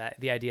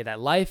the idea that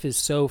life is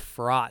so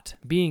fraught,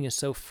 being is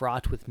so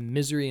fraught with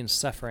misery and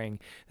suffering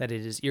that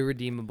it is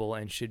irredeemable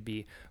and should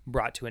be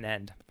brought to an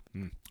end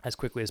as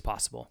quickly as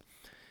possible.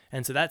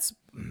 And so that's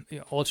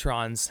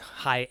Ultron's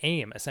high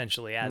aim,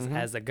 essentially,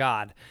 as a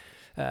god.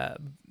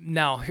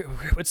 Now,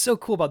 what's so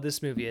cool about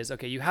this movie is,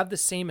 okay, you have the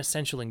same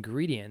essential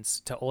ingredients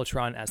to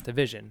Ultron as to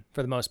Vision,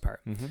 for the most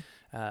part. Mm-hmm.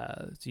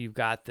 So you've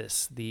got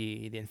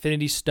the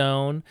Infinity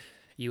Stone.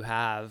 You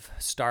have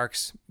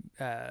Stark's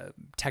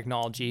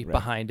technology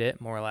behind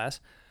it, more or less.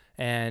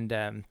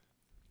 And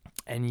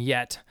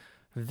yet,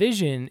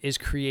 Vision is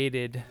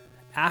created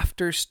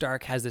after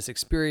Stark has this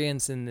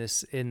experience in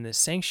this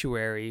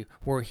sanctuary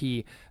where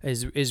he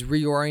is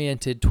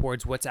reoriented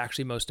towards what's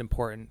actually most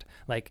important,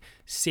 like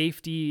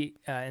safety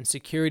and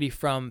security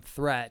from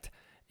threat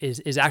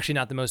is actually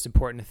not the most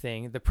important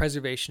thing. The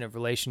preservation of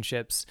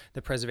relationships,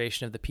 the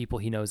preservation of the people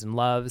he knows and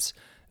loves,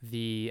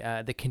 the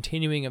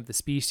continuing of the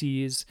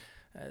species,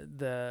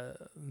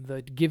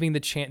 the giving the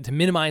chance to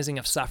minimizing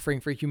of suffering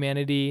for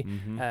humanity,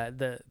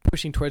 the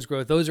pushing towards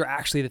growth, those are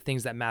actually the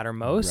things that matter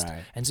most.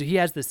 Right. And so he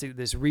has this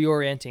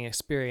reorienting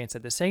experience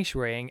at the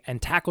sanctuary and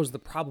tackles the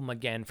problem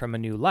again from a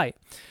new light.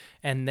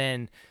 And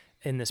then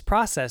in this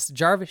process,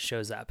 Jarvis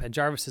shows up, and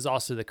Jarvis is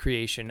also the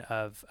creation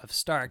of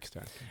Stark.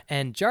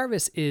 And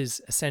Jarvis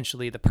is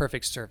essentially the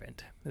perfect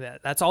servant.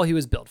 That's all he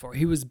was built for.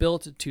 He was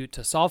built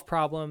to solve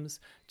problems.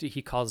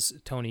 He calls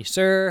Tony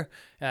Sir.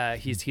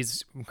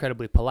 He's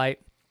incredibly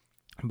polite,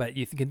 but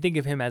you can think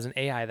of him as an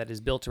AI that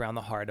is built around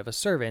the heart of a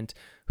servant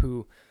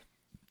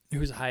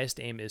whose highest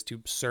aim is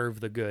to serve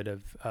the good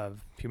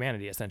of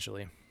humanity,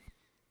 essentially.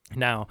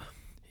 Now,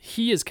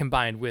 he is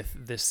combined with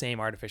this same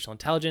artificial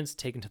intelligence,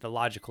 taken to the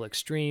logical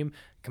extreme,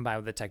 combined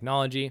with the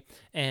technology.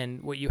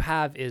 And what you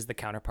have is the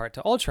counterpart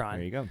to Ultron.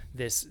 There you go.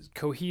 This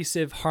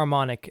cohesive,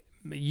 harmonic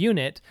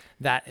unit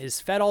that is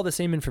fed all the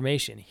same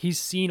information. He's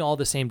seen all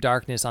the same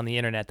darkness on the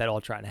internet that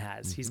Ultron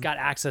has. Mm-hmm. He's got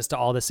access to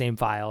all the same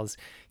files.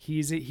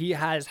 He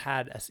has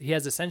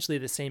essentially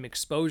the same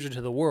exposure to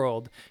the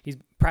world. He's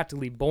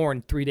practically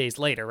born 3 days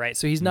later, right?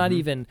 So he's not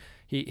even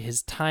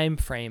his time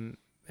frame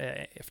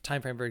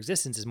for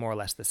existence is more or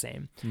less the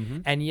same. Mm-hmm.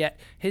 And yet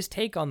his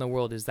take on the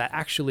world is that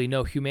actually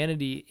no,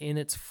 humanity in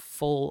its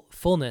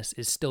fullness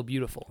is still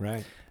beautiful.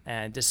 Right.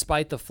 And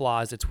despite the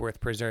flaws, it's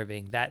worth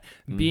preserving. That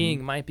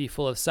being might be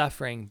full of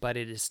suffering, but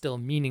it is still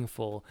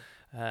meaningful,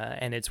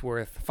 and it's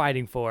worth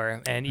fighting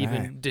for. And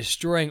even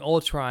destroying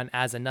Ultron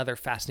as another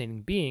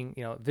fascinating being,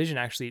 Vision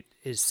actually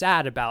is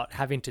sad about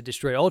having to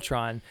destroy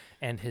Ultron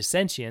and his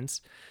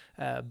sentience,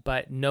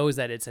 but knows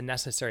that it's a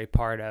necessary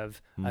part of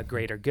a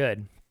greater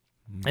good.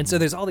 And so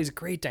there's all these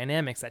great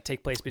dynamics that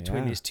take place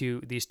between these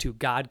two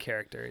God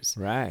characters.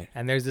 Right.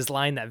 And there's this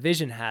line that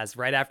Vision has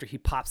right after he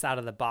pops out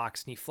of the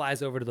box and he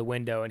flies over to the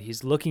window and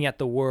he's looking at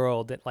the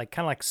world, kind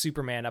of like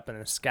Superman up in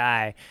the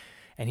sky.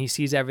 and he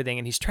sees everything,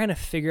 and he's trying to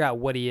figure out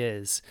what he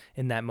is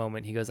in that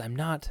moment. He goes, I'm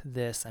not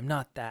this, I'm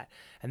not that.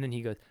 And then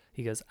he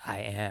goes, I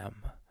am.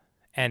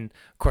 And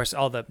of course,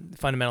 all the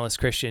fundamentalist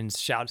Christians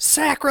shout,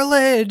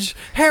 "Sacrilege,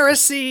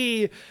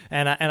 heresy!"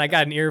 And I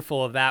got an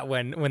earful of that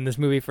when this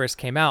movie first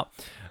came out,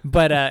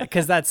 but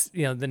because that's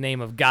the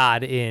name of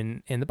God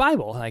in the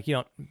Bible. Like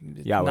Yahweh.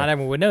 Not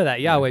everyone would know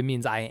that Yahweh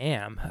means I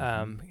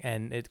am,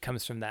 and it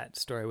comes from that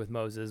story with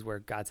Moses where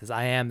God says,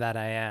 "I am that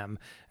I am,"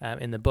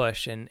 in the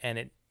bush, and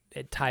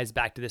it ties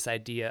back to this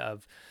idea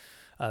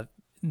of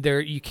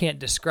there, you can't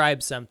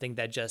describe something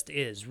that just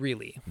is,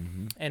 really.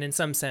 And in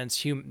some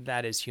sense,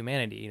 that is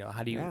humanity.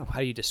 How do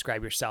you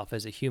describe yourself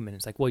as a human?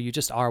 It's like, well, you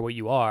just are what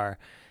you are,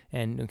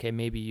 and okay,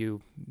 maybe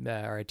you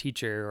are a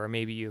teacher, or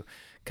maybe you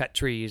cut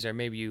trees, or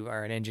maybe you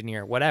are an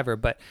engineer, whatever.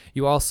 But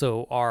you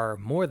also are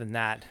more than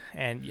that,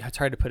 and it's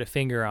hard to put a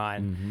finger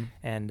on.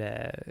 And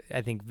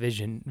I think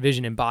Vision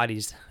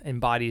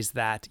embodies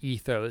that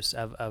ethos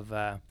of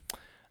a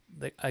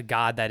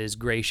God that is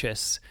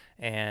gracious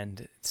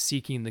and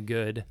seeking the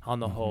good on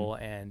the whole,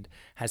 and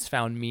has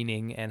found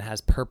meaning and has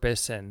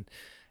purpose, and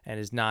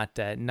is not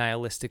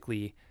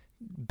nihilistically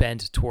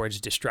bent towards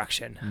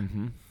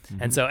destruction.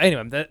 And so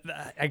anyway,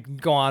 I can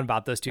go on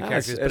about those two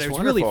characters, but it was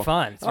really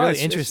fun. It's really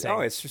interesting.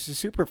 It's just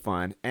super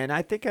fun. And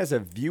I think as a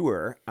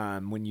viewer,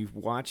 when you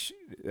watch,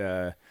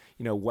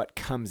 what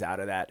comes out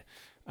of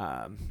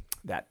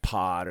that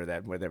pod, or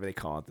that whatever they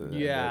call it,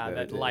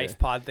 that life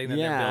pod thing that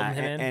they're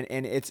building him in,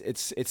 and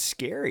it's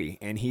scary,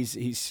 and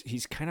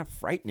he's kind of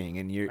frightening,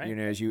 and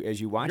as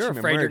you watch you're him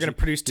afraid emerge, you're going to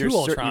produce two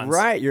Ultrons,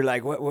 right? You're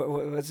like,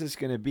 what's this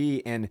going to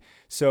be? And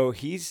so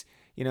he's,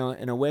 in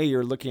a way,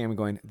 you're looking at him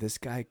going, this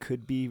guy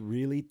could be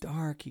really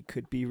dark. He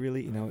could be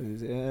really,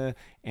 and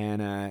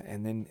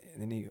then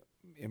he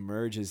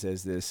emerges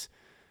as this,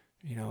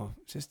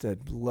 just a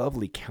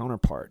lovely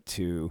counterpart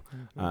to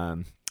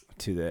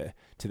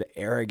the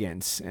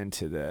arrogance and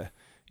to the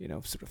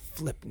sort of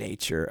flip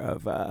nature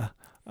of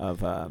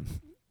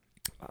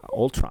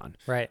Ultron.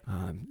 Right.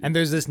 And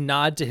there's this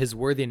nod to his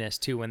worthiness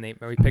too when he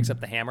picks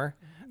up the hammer.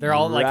 They're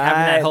all like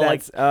having that whole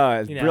it's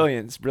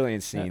brilliant. It's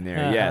brilliant scene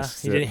there.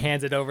 Yes. He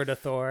hands it over to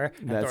Thor.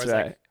 And That's Thor's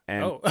right. like,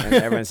 and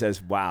everyone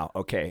says, "Wow,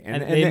 okay,"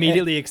 and they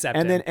immediately accept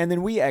it. And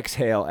then we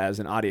exhale as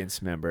an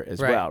audience member as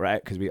well,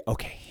 right? Because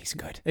he's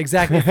good.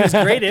 Exactly, it's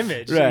a great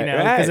image, right?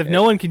 Because if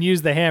no one can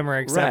use the hammer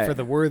except for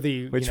the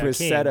worthy, which was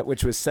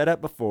set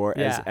up before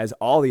as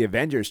all the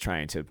Avengers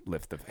trying to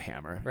lift the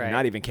hammer,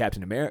 not even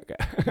Captain America.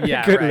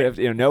 Could lift.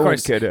 No one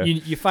could.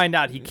 You find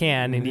out he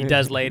can, and he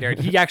does later.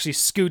 He actually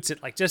scoots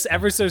it like just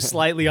ever so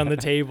slightly on the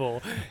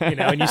table,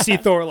 and you see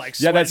Thor like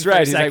that's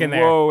right. He's like,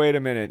 there. Whoa, wait a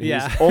minute.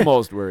 He's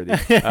almost worthy,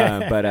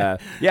 but.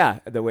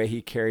 The way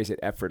he carries it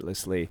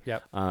effortlessly,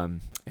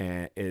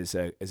 is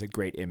a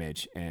great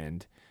image,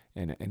 and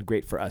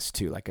great for us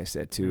too. Like I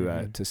said,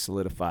 to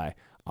solidify.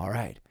 All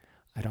right,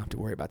 I don't have to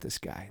worry about this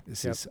guy.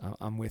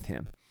 I'm with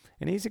him,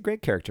 and he's a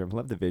great character. I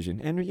love the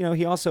Vision, and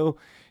he also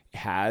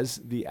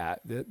has the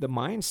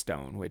Mind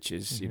Stone, which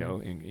is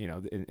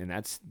and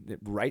that's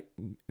right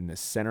in the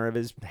center of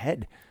his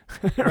head,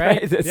 right?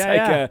 It's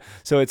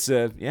so it's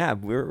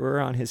we're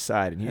on his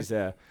side, and he's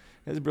a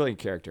brilliant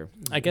character.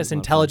 I guess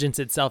intelligence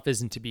itself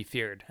isn't to be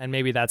feared, and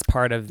maybe that's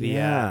part of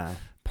the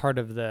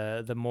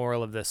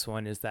moral of this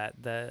one, is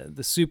that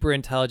the super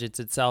intelligence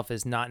itself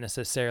is not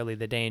necessarily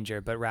the danger,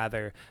 but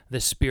rather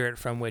the spirit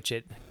from which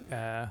it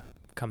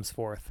comes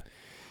forth.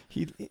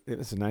 It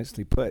was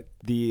nicely put.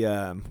 The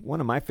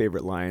one of my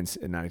favorite lines,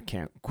 and I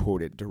can't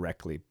quote it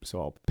directly, so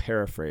I'll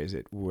paraphrase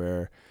it,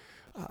 where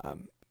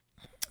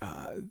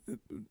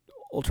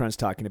Ultron's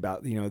talking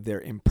about, their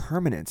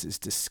impermanence is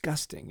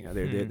disgusting.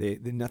 They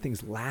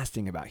nothing's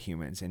lasting about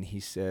humans. And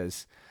he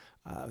says,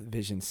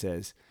 Vision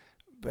says,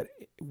 but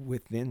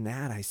within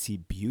that, I see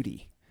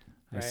beauty.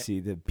 Right. I see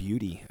the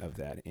beauty of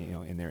that,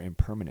 in their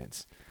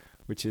impermanence,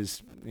 which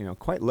is,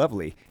 quite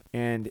lovely.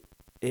 And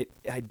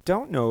I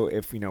don't know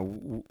if,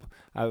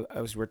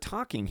 as we're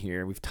talking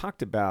here, we've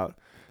talked about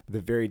the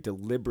very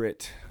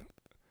deliberate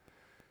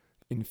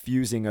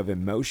infusing of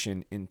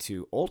emotion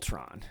into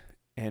Ultron.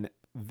 And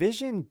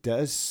Vision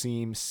does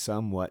seem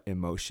somewhat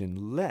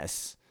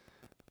emotionless.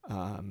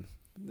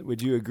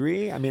 Would you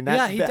agree? I mean,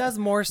 he does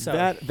more so.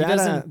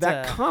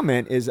 That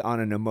comment is on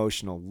an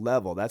emotional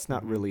level. That's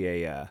not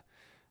really I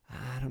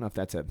don't know if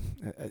that's a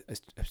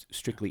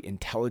strictly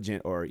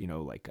intelligent or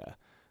like a.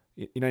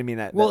 You know what I mean?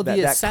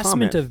 The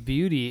assessment of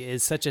beauty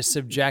is such a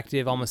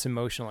subjective, almost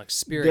emotional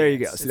experience. There you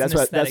go. So that's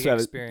what I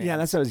was. Experience. Yeah,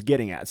 that's what I was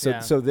getting at.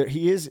 So there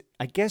he is.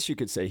 I guess you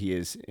could say he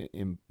is.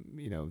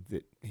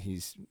 That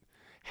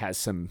has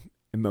some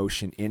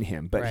emotion in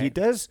him, but he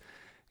does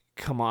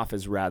come off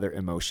as rather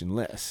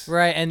emotionless.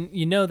 Right, and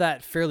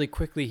that fairly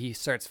quickly he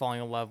starts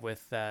falling in love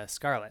with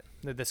Scarlet.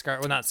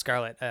 Not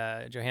Scarlet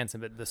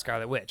Johansson, but the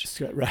Scarlet Witch.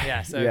 Right.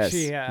 Yeah, so yes.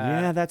 she...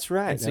 that's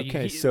right.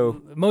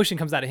 So emotion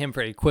comes out of him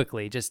pretty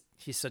quickly. Just,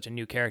 he's such a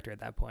new character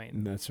at that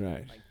point. That's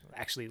right. Like,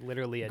 actually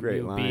literally a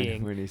Great new line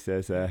being. when he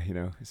says, he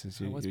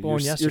says, I was you're,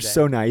 born you're yesterday."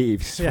 so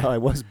naive. Yeah. Well, I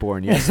was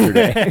born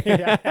yesterday.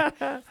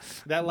 Yeah.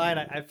 That line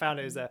I found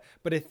is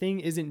but a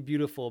thing isn't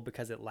beautiful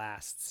because it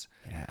lasts.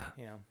 Yeah.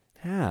 You know,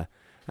 Yeah.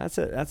 That's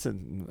a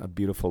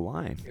beautiful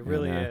line. it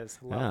really And, is.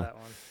 Love yeah. that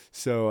one.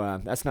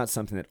 So that's not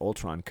something that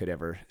Ultron could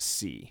ever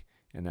see,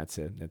 and that's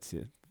a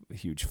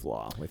huge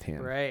flaw with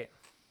him. Right.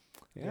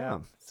 Yeah.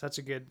 Such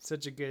a good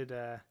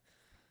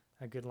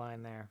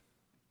line there.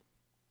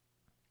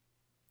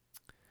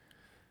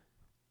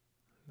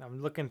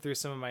 I'm looking through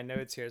some of my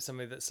notes here. Some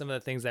of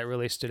the things that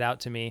really stood out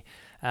to me.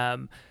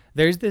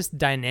 There's this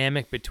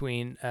dynamic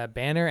between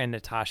Banner and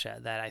Natasha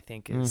that I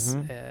think is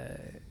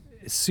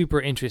super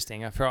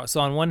interesting.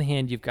 So on one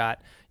hand, you've got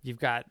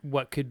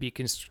what could be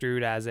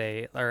construed as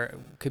or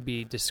could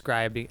be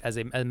described as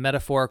a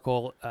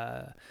metaphorical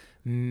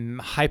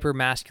hyper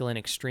masculine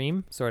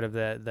extreme, sort of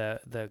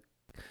the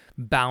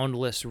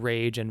boundless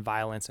rage and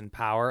violence and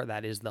power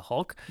that is the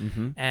Hulk,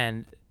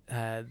 and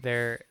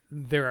there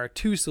are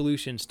two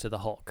solutions to the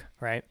Hulk,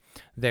 right?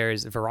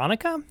 There's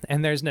Veronica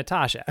and there's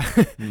Natasha.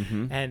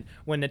 And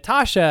when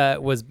Natasha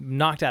was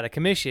knocked out of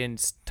commission,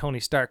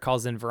 Tony Stark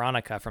calls in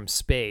Veronica from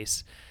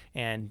space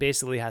and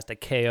basically has to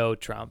KO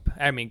Trump.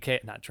 I mean,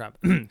 not Trump.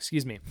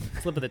 Excuse me.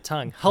 Slip of the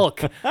tongue.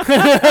 Hulk.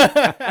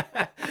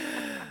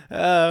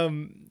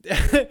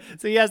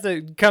 So he has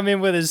to come in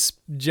with his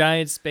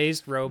giant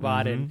space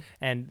robot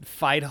and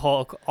fight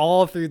Hulk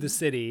all through the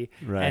city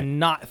and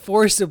not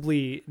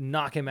forcibly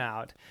knock him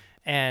out.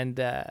 And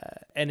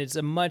it's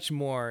a much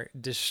more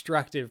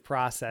destructive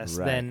process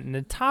than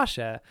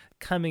Natasha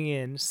coming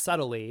in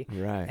subtly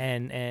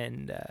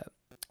and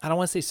I don't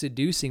want to say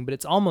seducing, but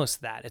it's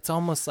almost that. It's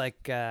almost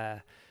like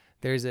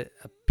there's a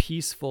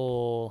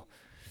peaceful.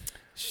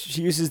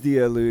 She uses the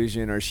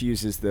illusion, or she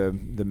uses the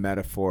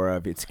metaphor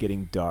of it's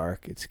getting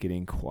dark, it's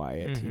getting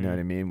quiet. You know what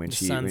I mean? The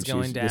sun's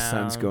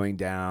going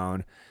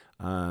down,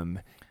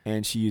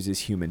 and she uses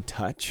human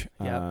touch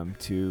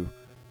to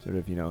sort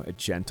of, a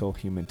gentle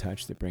human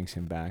touch that brings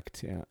him back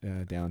to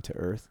down to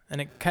earth.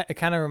 And it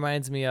kind of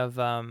reminds me of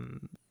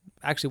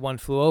actually One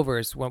Flew Over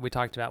is what we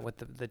talked about with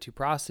the two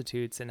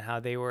prostitutes and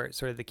how they were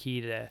sort of the key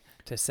to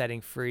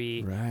setting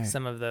free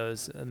some of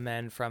those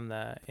men from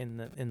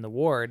in the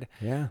ward.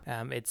 Yeah.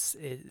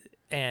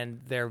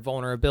 And their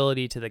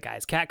vulnerability to the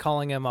guys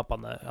catcalling him up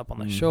on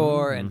the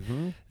shore,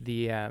 and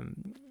the I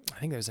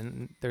think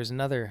there's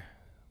another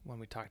one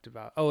we talked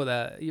about. Oh,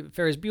 the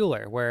Ferris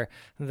Bueller, where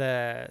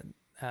the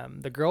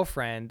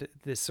girlfriend,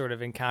 this sort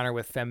of encounter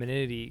with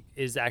femininity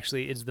is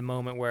the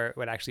moment where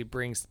it actually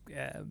brings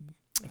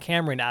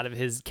Cameron out of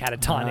his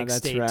catatonic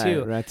state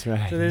too. That's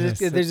right. So there's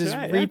this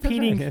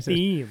repeating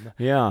theme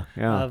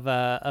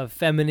of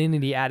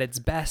femininity at its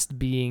best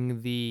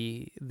being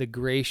the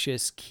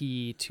gracious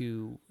key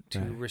to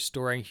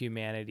restoring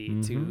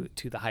humanity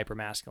to the hyper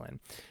masculine,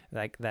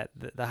 like that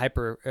the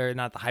hyper, or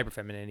not the hyper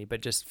femininity,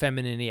 but just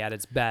femininity at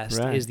its best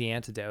is the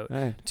antidote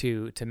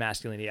to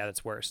masculinity at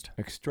its worst.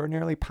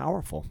 Extraordinarily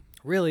powerful.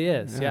 Really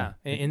is, yeah.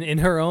 In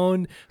her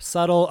own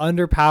subtle,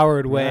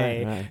 underpowered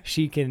way,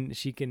 she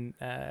can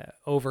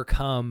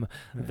overcome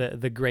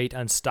the great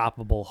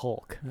unstoppable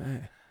Hulk.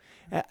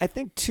 I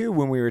think too,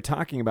 when we were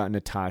talking about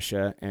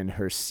Natasha and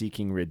her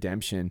seeking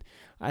redemption,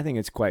 I think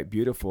it's quite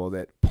beautiful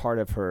that part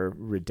of her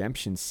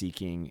redemption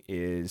seeking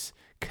is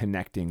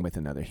connecting with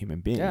another human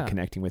being,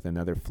 connecting with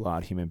another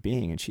flawed human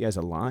being. And she has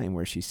a line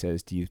where she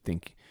says, "Do you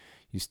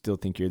still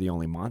think you're the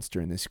only monster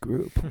in this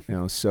group?"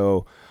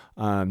 So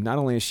not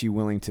only is she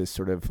willing to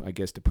sort of, I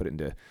guess, to put it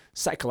into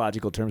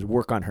psychological terms,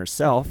 work on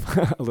herself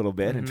a little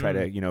bit and try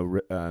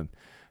to,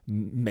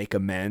 make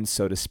amends,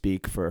 so to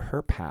speak, for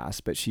her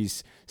past, but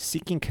she's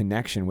seeking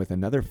connection with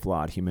another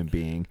flawed human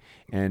being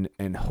and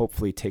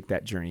hopefully take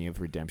that journey of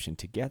redemption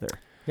together.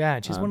 Yeah,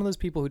 and she's one of those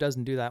people who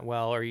doesn't do that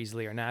well or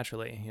easily or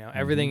naturally.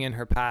 Everything in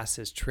her past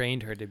has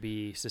trained her to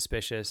be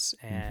suspicious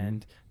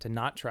and to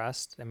not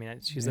trust. I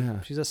mean, she's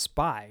a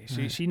spy.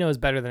 She knows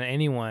better than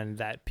anyone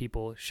that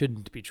people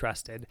shouldn't be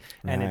trusted,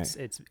 and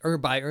it's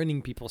by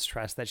earning people's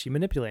trust that she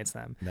manipulates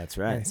them. That's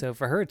right. And so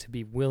for her to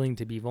be willing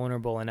to be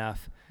vulnerable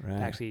enough to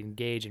actually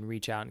engage and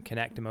reach out and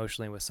connect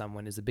emotionally with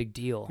someone is a big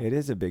deal. It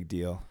is a big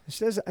deal.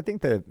 She does. I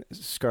think the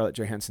Scarlett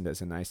Johansson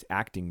does a nice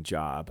acting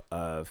job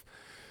of,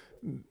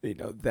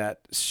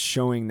 that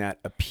showing that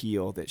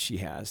appeal that she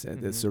has,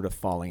 that sort of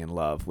falling in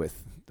love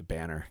with the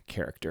Banner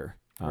character.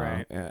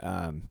 Right.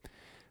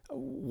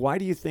 Why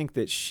do you think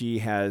that she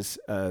has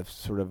a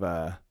sort of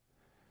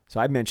so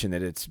I mentioned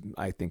that it's,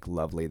 I think,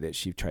 lovely that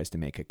she tries to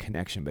make a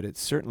connection, but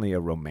it's certainly a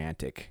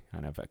romantic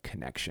kind of a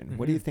connection.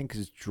 Why do you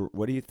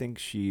think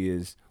she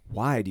is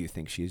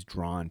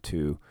drawn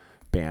to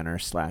Banner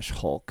 /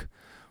 Hulk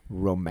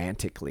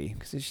romantically?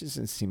 Because it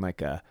doesn't seem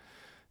like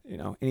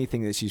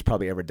anything that she's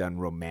probably ever done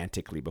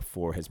romantically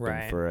before has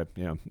been for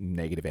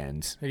negative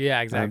ends.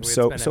 Yeah, exactly.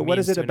 So what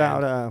is it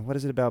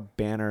about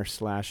Banner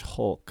 /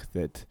 Hulk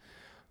that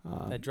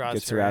that draws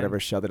gets her her out of in. her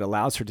shell, that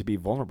allows her to be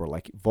vulnerable,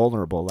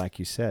 like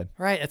you said.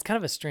 Right. It's kind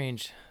of a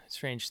strange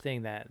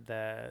thing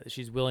that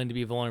she's willing to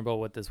be vulnerable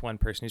with this one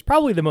person who's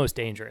probably the most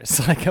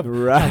dangerous, like of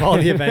all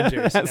the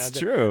Avengers. That's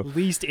true.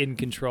 Least in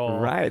control.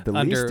 Right. The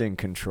least in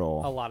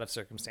control. A lot of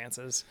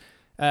circumstances.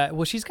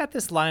 Well, she's got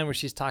this line where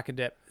she's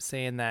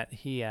saying that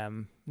he,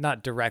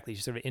 not directly,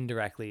 she's sort of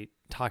indirectly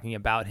talking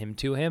about him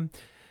to him.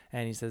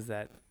 And he says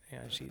that,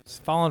 she's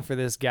fallen for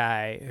this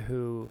guy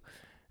who,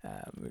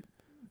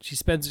 she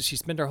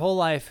spent her whole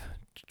life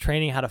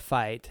training how to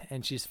fight,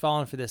 and she's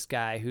fallen for this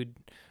guy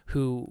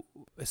who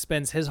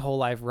spends his whole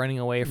life running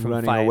away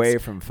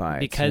from fights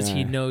because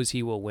he knows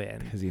he will win.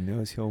 Because he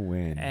knows he'll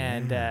win.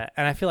 And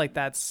I feel like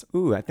that's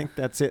I think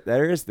that's it.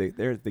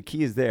 The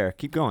key is there.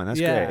 Keep going. That's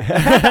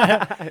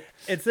great.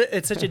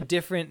 It's such a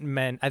different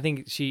man. I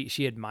think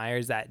she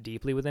admires that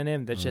deeply within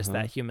him. That's just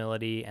that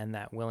humility and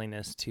that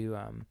willingness to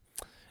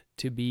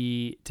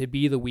be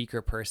the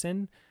weaker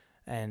person,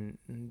 and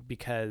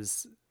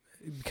because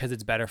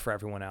it's better for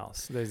everyone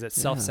else. There's that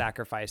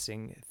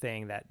self-sacrificing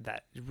thing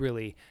that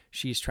really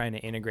she's trying to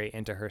integrate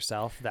into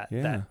herself, that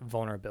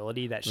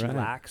vulnerability that she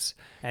lacks,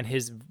 and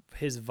his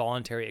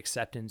voluntary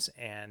acceptance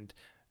and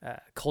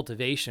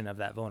cultivation of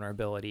that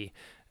vulnerability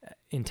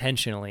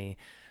intentionally,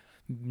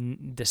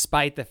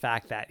 despite the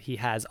fact that he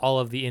has all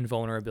of the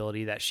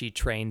invulnerability that she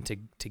trained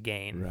to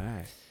gain.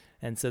 Right.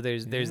 And so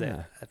there's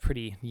a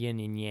pretty yin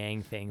and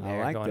yang thing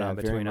there going on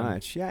between them.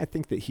 Much. Yeah, I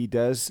think that he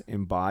does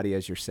embody,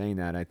 as you're saying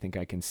that, I think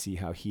I can see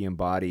how he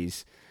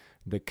embodies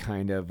the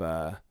kind of,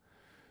 I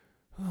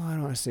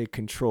don't want to say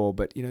control,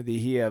 but,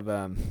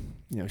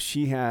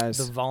 she has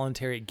the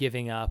voluntary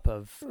giving up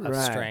of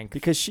strength.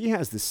 Because she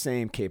has the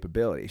same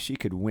capability. She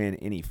could win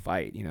any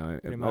fight,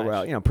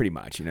 pretty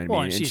much, you know what I mean? And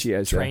and she's she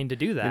has trained to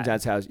do that. And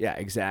that's how,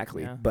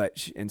 exactly. Yeah.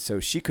 But, so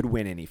she could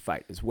win any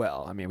fight as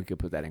well. I mean, we could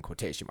put that in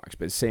quotation marks,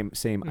 but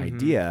same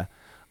idea.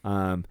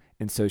 And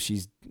so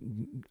she's,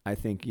 I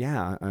think,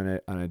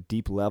 on a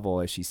deep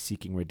level, as she's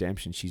seeking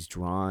redemption, she's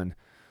drawn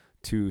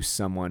to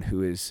someone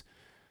who is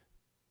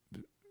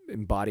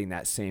embodying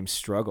that same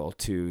struggle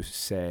to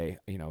say,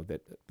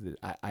 that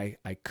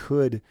I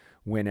could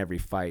win every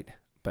fight,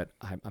 but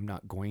I'm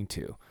not going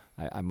to.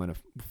 I'm going to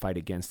fight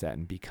against that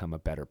and become a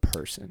better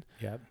person.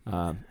 Yep.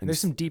 There's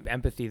some deep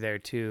empathy there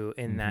too,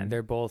 in that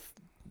they're both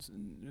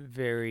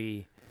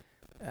very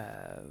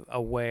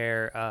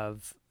aware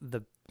of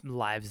the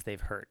lives they've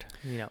hurt,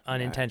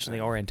 unintentionally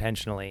or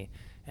intentionally.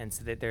 And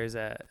so that there's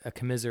a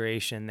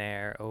commiseration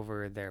there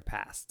over their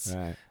pasts.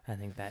 Right. I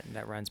think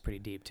that runs pretty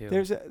deep too.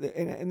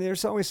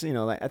 There's always,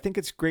 I think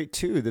it's great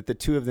too that the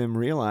two of them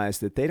realize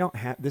that they don't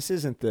have,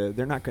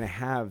 they're not going to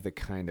have the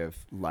kind of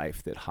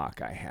life that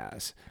Hawkeye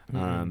has.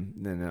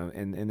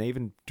 And they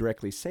even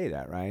directly say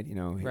that, right?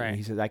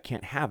 He says, I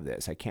can't have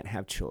this. I can't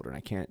have children.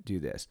 I can't do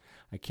this.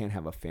 I can't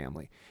have a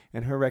family.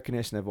 And her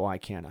recognition of, I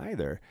can't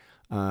either.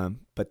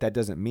 But that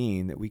doesn't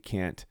mean that we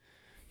can't,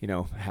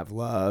 have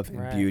love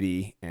and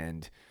beauty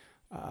and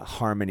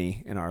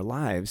harmony in our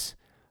lives,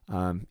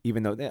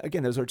 even though,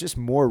 again, those are just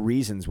more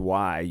reasons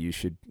why you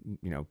should,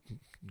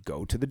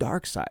 go to the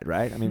dark side,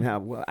 right? I mean,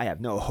 I have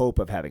no hope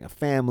of having a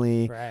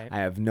family. Right. I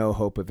have no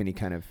hope of any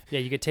kind of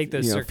you could take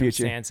those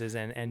circumstances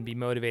and be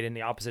motivated in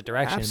the opposite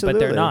direction.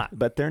 Absolutely.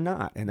 But they're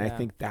not. And I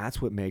think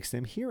that's what makes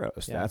them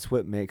heroes. Yeah. That's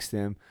what makes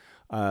them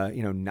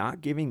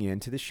not giving in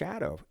to the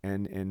shadow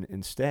and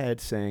instead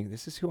saying,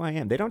 this is who I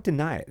am. They don't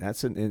deny it.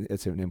 It's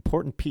an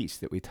important piece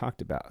that we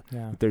talked about.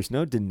 Yeah. There's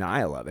no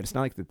denial of it. It's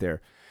not like that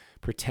they're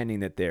pretending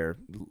that they're,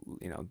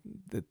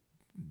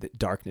 that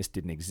darkness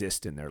didn't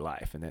exist in their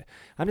life and that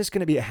I'm just going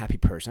to be a happy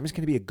person. I'm just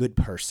going to be a good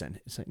person.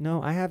 It's like,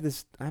 no, I have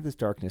this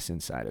darkness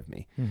inside of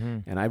me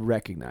and I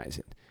recognize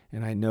it.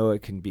 And I know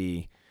it can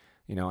be,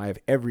 I have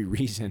every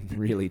reason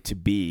really to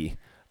be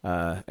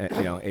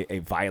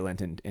a violent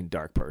and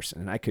dark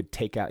person, and I could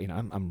take out.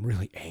 I'm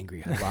really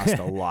angry. I lost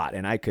a lot,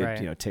 and I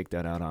could take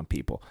that out on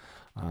people.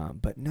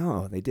 But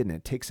no, they didn't.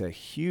 It takes a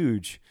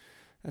huge.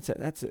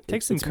 It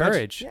takes some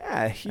courage.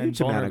 A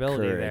huge amount of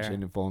courage there.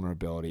 And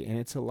vulnerability, and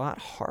it's a lot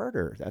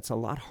harder. That's a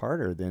lot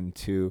harder than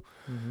to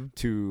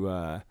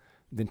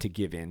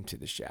give in to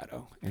the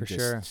shadow and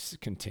just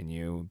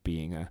continue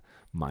being a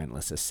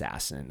mindless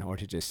assassin, or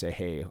to just say,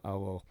 hey, I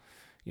will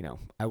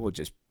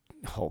just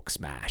Hulk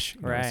smash.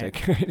 Right.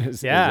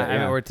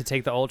 Or to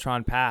take the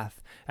Ultron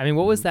path. I mean,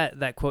 what was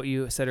that quote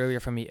you said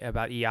earlier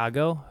about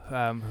Iago,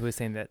 who was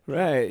saying that?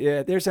 Right.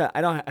 Yeah.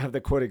 I don't have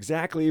the quote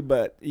exactly,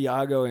 but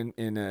Iago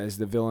is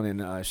the villain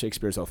in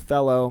Shakespeare's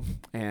Othello,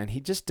 and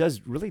he just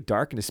does really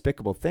dark and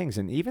despicable things.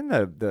 And even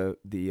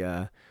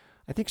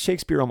I think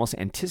Shakespeare almost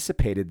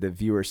anticipated the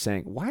viewer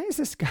saying, why is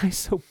this guy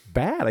so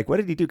bad? Like, what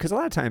did he do? Because a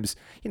lot of times,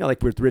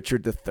 like with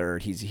Richard III,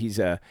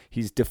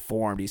 he's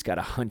deformed. He's got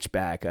a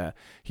hunchback.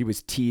 He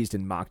was teased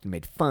and mocked and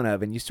made fun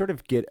of. And you sort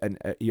of get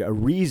a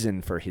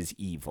reason for his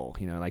evil,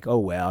 like, oh,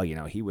 well,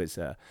 he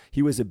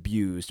was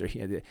abused, or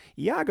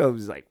Iago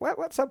was like,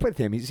 what's up with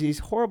him? He's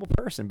a horrible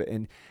person. But,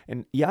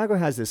 and Iago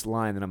has this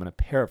line that I'm going to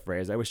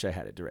paraphrase. I wish I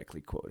had it directly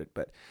quoted,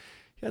 but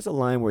he has a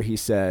line where he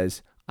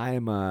says, I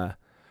am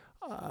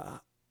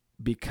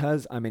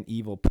because I'm an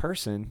evil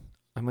person,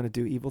 I'm going to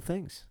do evil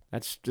things.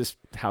 That's just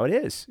how it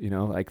is,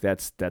 like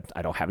that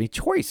I don't have any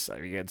choice. I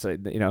mean, it's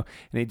and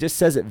he just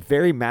says it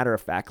very matter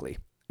of factly.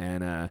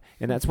 And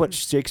that's what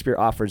Shakespeare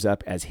offers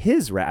up as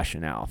his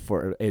rationale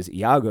as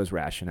Iago's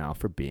rationale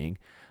for being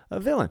a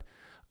villain.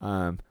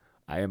 I'm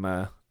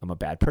a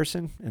bad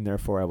person, and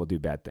therefore I will do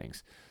bad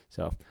things.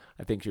 So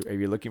I think are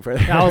you looking for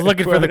that? I was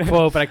looking for the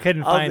quote, but I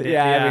couldn't find it.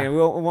 Yeah, I mean, it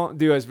won't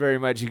do us very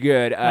much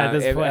good at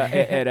this point.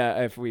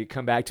 if we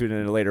come back to it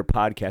in a later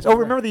podcast. Oh,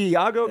 remember the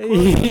Iago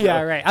quote?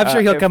 Yeah, right. I'm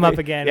sure he'll come up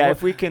again. Yeah,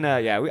 if we can.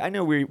 I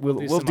know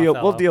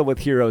we'll deal with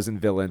heroes and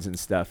villains and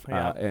stuff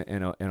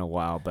in a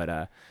while,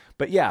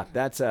 but yeah,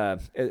 that's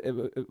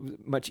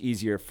much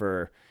easier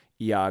for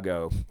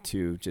Iago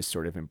to just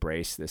sort of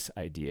embrace this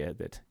idea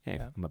that,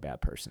 hey, I'm a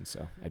bad person,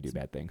 so I do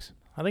bad things.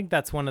 I think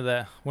that's one of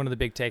the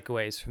big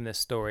takeaways from this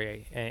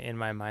story in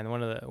my mind.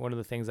 One of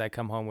the things I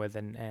come home with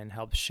and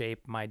helps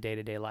shape my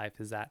day-to-day life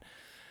is that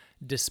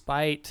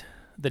despite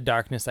the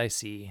darkness I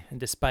see, and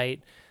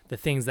despite the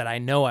things that I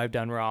know I've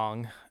done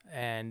wrong,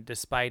 and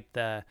despite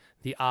the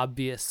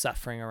obvious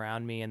suffering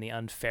around me and the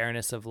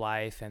unfairness of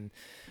life and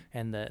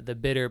the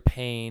bitter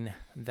pain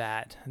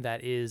that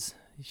is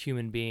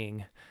human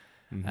being,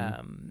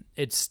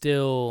 it's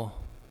still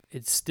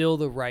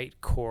the right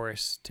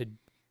course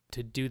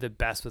to do the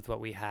best with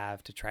what we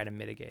have to try to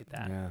mitigate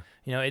that.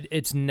 Yeah.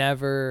 It's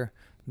never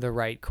the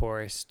right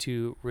course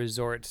to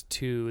resort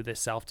to the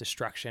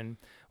self-destruction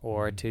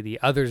or to the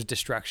other's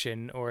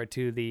destruction or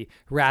to the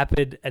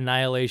rapid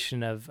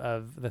annihilation of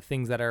the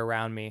things that are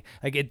around me.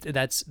 Like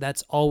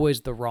that's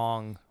always the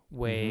wrong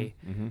way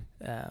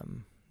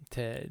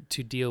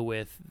to deal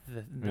with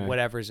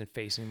whatever's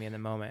facing me in the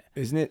moment.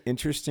 Isn't it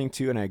interesting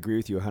too? And I agree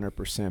with you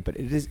 100%. But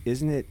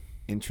isn't it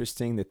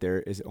interesting that there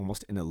is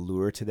almost an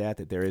allure to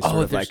that there is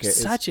sort of like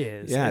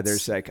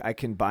there's like I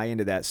can buy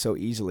into that so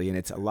easily, and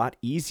it's a lot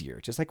easier,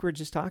 just like we were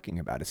just talking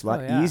about. It's a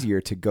lot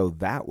easier to go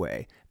that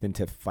way than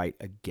to fight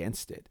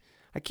against it.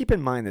 I keep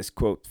in mind this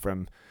quote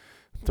from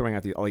throwing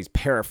out all these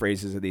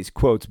paraphrases of these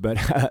quotes, but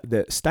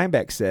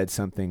Steinbeck said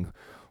something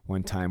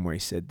one time where he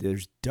said,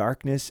 "There's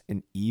darkness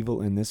and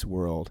evil in this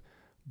world,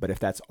 but if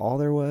that's all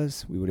there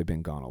was, we would have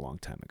been gone a long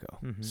time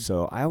ago."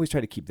 So I always try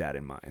to keep that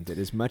in mind, that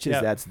as much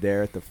as that's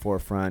there at the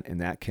forefront,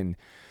 and I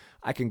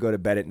can go to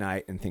bed at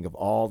night and think of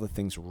all the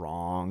things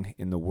wrong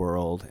in the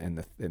world and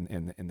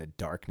the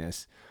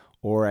darkness,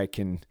 or I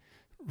can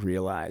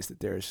realize that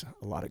there's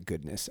a lot of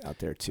goodness out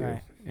there too.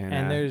 Right.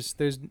 And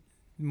there's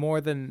more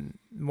than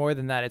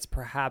that. It's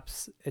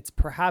perhaps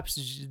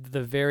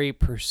the very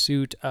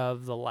pursuit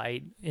of the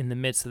light in the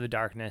midst of the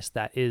darkness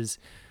that is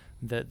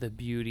the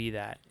beauty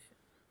that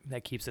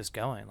keeps us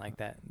going. Like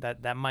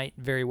that might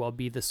very well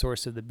be the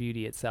source of the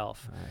beauty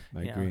itself.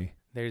 I agree.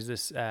 There's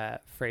this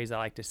phrase I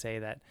like to say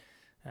that,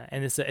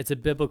 and it's a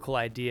biblical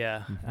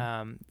idea,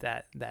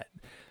 that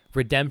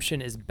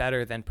redemption is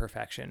better than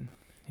perfection.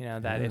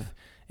 That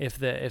if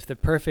the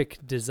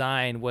perfect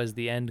design was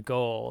the end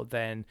goal,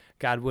 then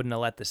God wouldn't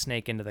have let the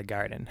snake into the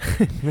garden.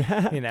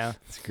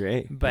 It's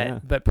great.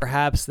 But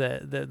perhaps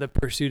the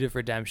pursuit of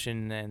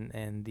redemption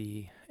and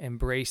the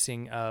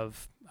embracing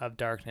of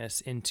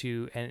darkness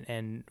into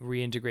and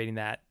reintegrating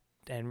that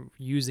and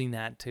using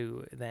that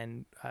to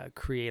then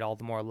create all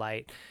the more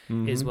light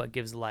is what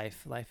gives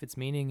life its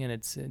meaning and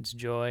its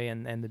joy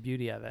and the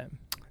beauty of it.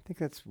 I think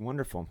that's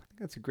wonderful. I think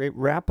that's a great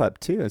wrap up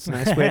too. It's a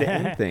nice way to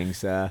end things,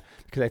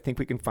 because I think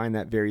we can find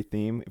that very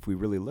theme if we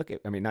really look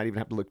at. I mean, not even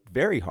have to look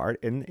very hard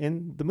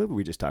in the movie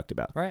we just talked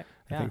about. Right.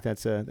 I think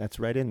that's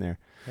right in there.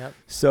 Yep.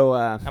 So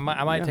I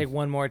might take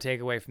one more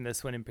takeaway from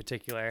this one in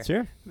particular.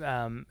 Sure.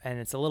 And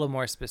it's a little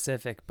more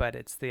specific, but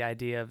it's the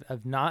idea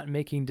of not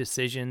making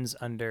decisions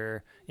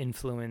under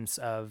influence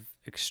of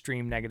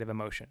extreme negative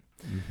emotion.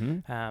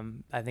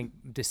 I think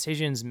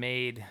decisions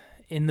made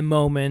in the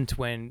moment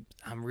when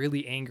I'm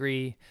really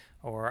angry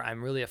or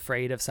I'm really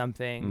afraid of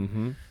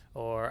something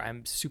or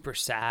I'm super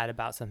sad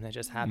about something that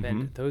just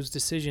happened, those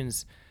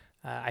decisions,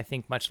 I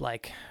think much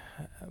like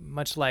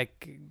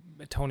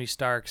Tony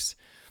Stark's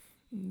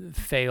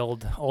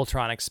failed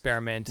Ultron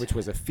experiment, which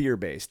was a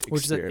fear-based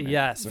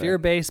experiment.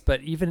 Fear-based,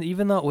 but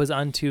even though it was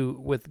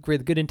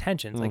with good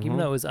intentions, like even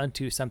though it was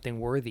unto something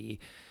worthy,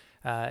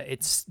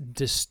 it's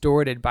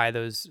distorted by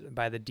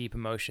the deep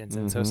emotions.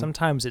 And so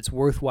sometimes it's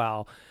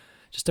worthwhile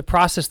just to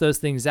process those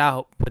things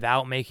out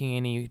without making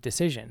any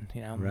decision.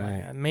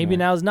 Maybe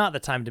now is not the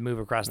time to move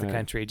across the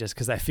country just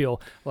because I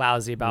feel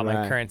lousy about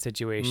my current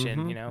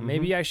situation.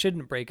 Maybe I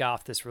shouldn't break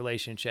off this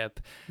relationship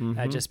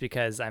just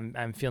because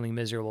I'm feeling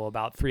miserable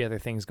about 3 other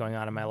things going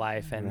on in my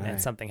life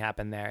and something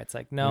happened there. It's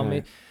like, no,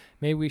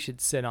 maybe we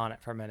should sit on it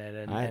for a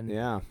minute I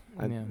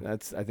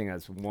think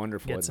that's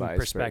wonderful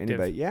advice for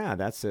anybody. Yeah,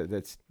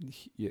 that's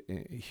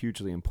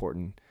hugely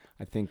important.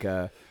 I think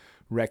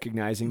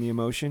recognizing the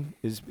emotion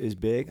is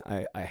big.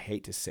 I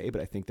hate to say, but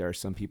I think there are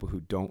some people who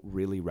don't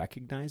really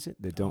recognize it.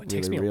 They don't it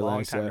takes really me a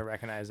realize long time to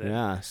recognize it.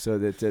 Yeah, so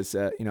that there's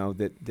that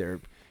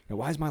they're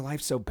why is my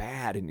life so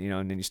bad? And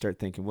and then you start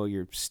thinking, well,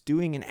 you're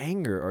stewing in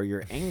anger, or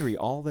you're angry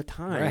all the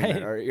time,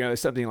 Right. or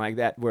something like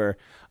that. Where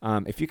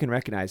if you can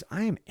recognize,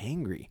 I am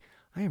angry,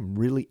 I am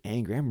really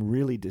angry, I'm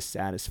really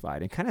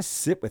dissatisfied, and kind of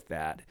sit with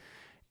that.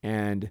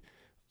 And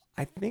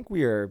I think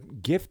we are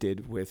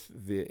gifted with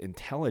the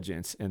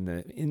intelligence and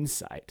the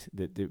insight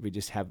that we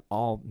just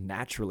all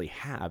naturally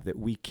have, that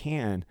we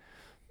can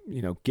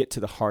get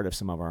to the heart of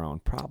some of our own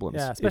problems.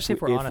 Yeah, especially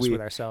if we're honest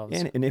with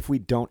ourselves. And if we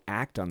don't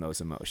act on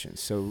those emotions.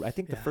 So I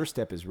think the first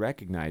step is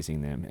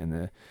recognizing them. And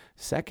the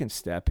second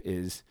step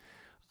is,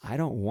 I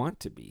don't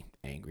want to be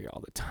angry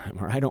all the time,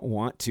 or I don't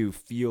want to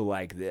feel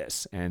like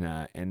this.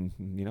 And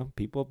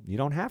people, you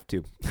don't have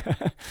to.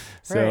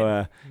 So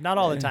right. Not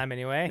all the time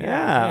anyway.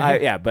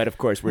 Yeah. But of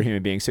course we're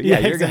human beings. So you're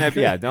exactly. gonna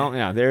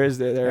have, there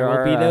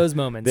will be those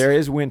moments. There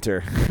is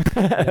winter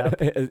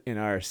in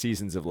our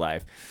seasons of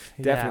life.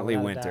 Definitely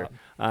winter.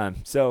 Well,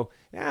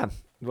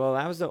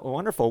 that was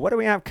wonderful. What do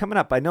we have coming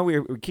up? I know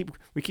we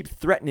keep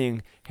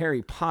threatening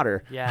Harry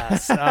Potter.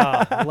 Yes.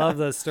 I love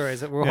those stories.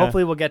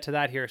 Hopefully we'll get to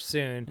that here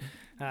soon.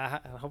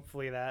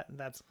 Hopefully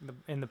that's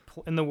in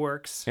the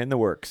works. In the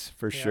works,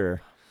 for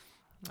sure.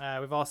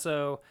 We've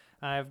also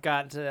I've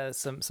got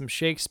some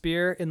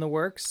Shakespeare in the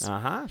works.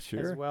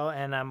 Sure. As well,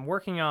 and I'm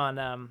working on.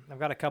 I've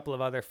got a couple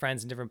of other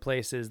friends in different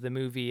places. The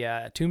movie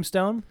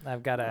Tombstone.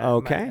 I've got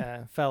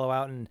a fellow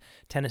out in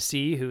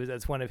Tennessee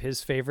that's one of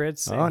his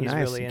favorites. Oh, and he's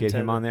nice. Really Get into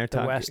him on there.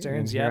 the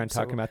westerns. Yeah,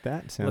 talking about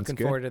that. Sounds looking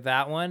good. forward to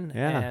that one.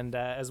 Yeah. And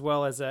as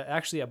well as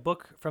actually a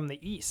book from the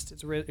East.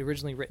 It's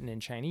originally written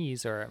in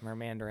Chinese or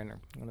Mandarin, or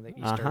one of the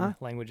Eastern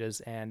languages,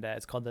 and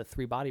it's called The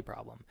Three Body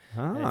Problem.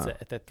 And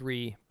it's a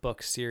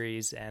 3-book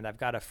series, and I've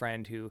got a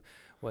friend who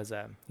was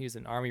he was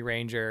an Army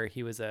Ranger.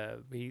 He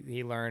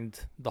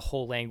learned the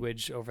whole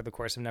language over the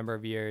course of a number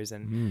of years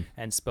and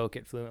spoke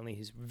it fluently.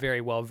 He's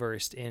very well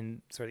versed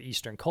in sort of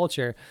Eastern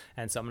culture,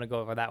 and so I'm going to go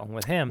over that one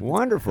with him.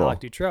 Wonderful,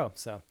 Alec Dutroux.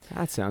 So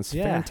that sounds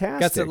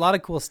fantastic. Got a lot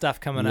of cool stuff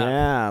coming up.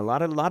 Yeah, a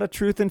lot of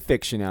truth and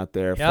fiction out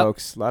there,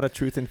 folks. A lot of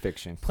truth and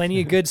fiction.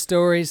 Plenty of good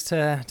stories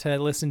to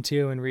listen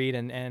to and read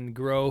and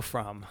grow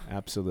from.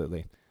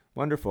 Absolutely,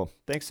 wonderful.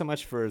 Thanks so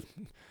much for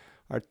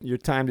your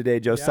time today,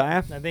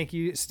 Josiah. Thank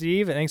you,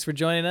 Steve. And thanks for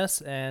joining us.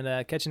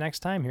 And catch you next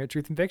time here at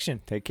Truth and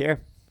Fiction. Take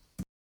care.